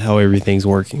understands how everything's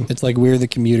working. It's like we're the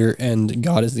commuter and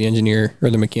God is the engineer or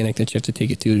the mechanic that you have to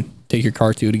take your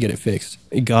car to get it fixed.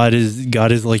 God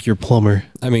is like your plumber.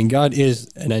 I mean, God is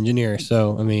an engineer.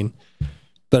 So, I mean,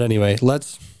 but anyway,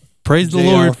 let's praise the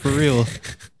Lord for real.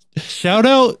 Shout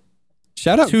out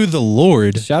to the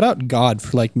Lord. Shout out God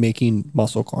for like making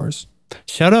muscle cars.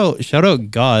 Shout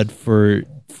out God for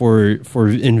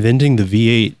inventing the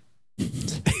V8.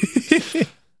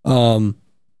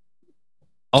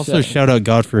 Also, shout out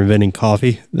God for inventing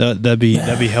coffee. That'd be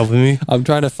helping me. I'm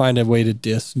trying to find a way to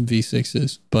diss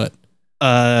V6s, but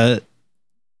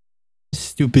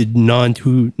stupid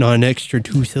non-extra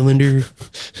 2-cylinder.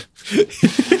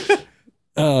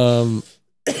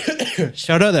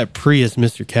 Shout out that Prius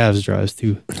Mr. Cavs drives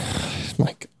too.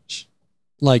 My gosh,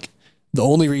 like the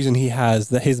only reason he has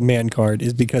his man card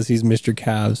is because he's Mr.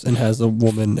 Cavs and has a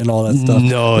woman and all that stuff.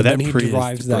 No, but that then Prius, he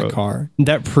drives bro. that car.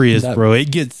 That Prius, bro, it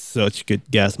gets such good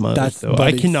gas mileage. Though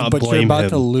I cannot blame him. But you're about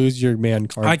to lose your man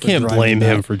card. I can't blame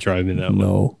him for driving that.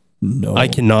 No, I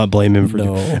cannot blame him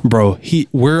for. Bro,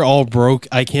 we're all broke.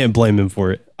 I can't blame him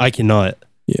for it. I cannot.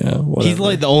 Yeah, whatever. He's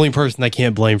like the only person I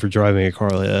can't blame for driving a car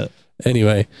like that.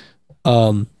 Anyway,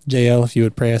 JL, if you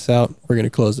would pray us out, we're going to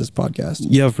close this podcast.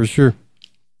 Yeah, for sure.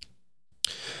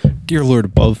 Dear Lord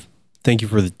above, thank you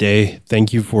for the day.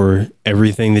 Thank you for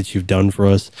everything that you've done for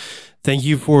us. Thank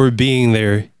you for being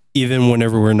there even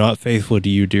whenever we're not faithful to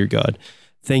you, dear God.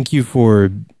 Thank you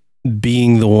for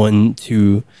being the one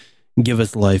to give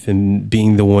us life and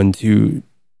being the one to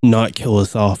not kill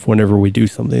us off whenever we do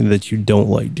something that you don't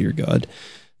like, dear God.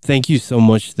 Thank you so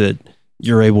much that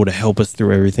you're able to help us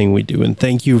through everything we do. And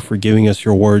thank you for giving us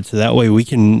your word, so that way we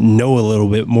can know a little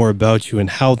bit more about you and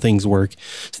how things work.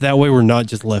 So that way we're not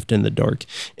just left in the dark.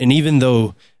 And even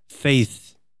though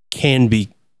faith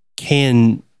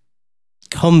can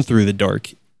come through the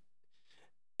dark,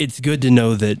 it's good to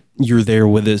know that you're there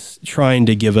with us, trying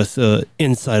to give us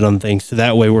insight on things, so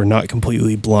that way we're not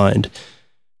completely blind.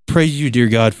 Praise you, dear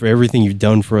God, for everything you've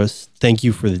done for us. Thank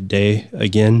you for the day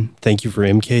again. Thank you for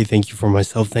MK. Thank you for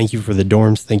myself. Thank you for the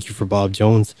dorms. Thank you for Bob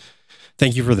Jones.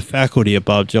 Thank you for the faculty at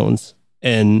Bob Jones.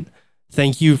 And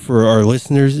thank you for our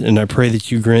listeners. And I pray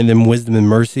that you grant them wisdom and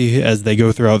mercy as they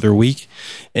go throughout their week.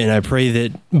 And I pray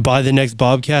that by the next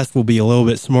BobCast, we'll be a little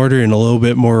bit smarter and a little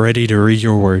bit more ready to read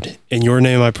your word. In your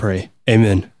name I pray.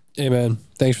 Amen. Amen.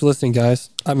 Thanks for listening, guys.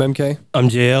 I'm MK. I'm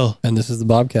JL. And this is the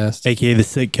BobCast. AKA the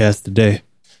SickCast today.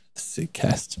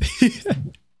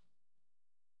 SickCast.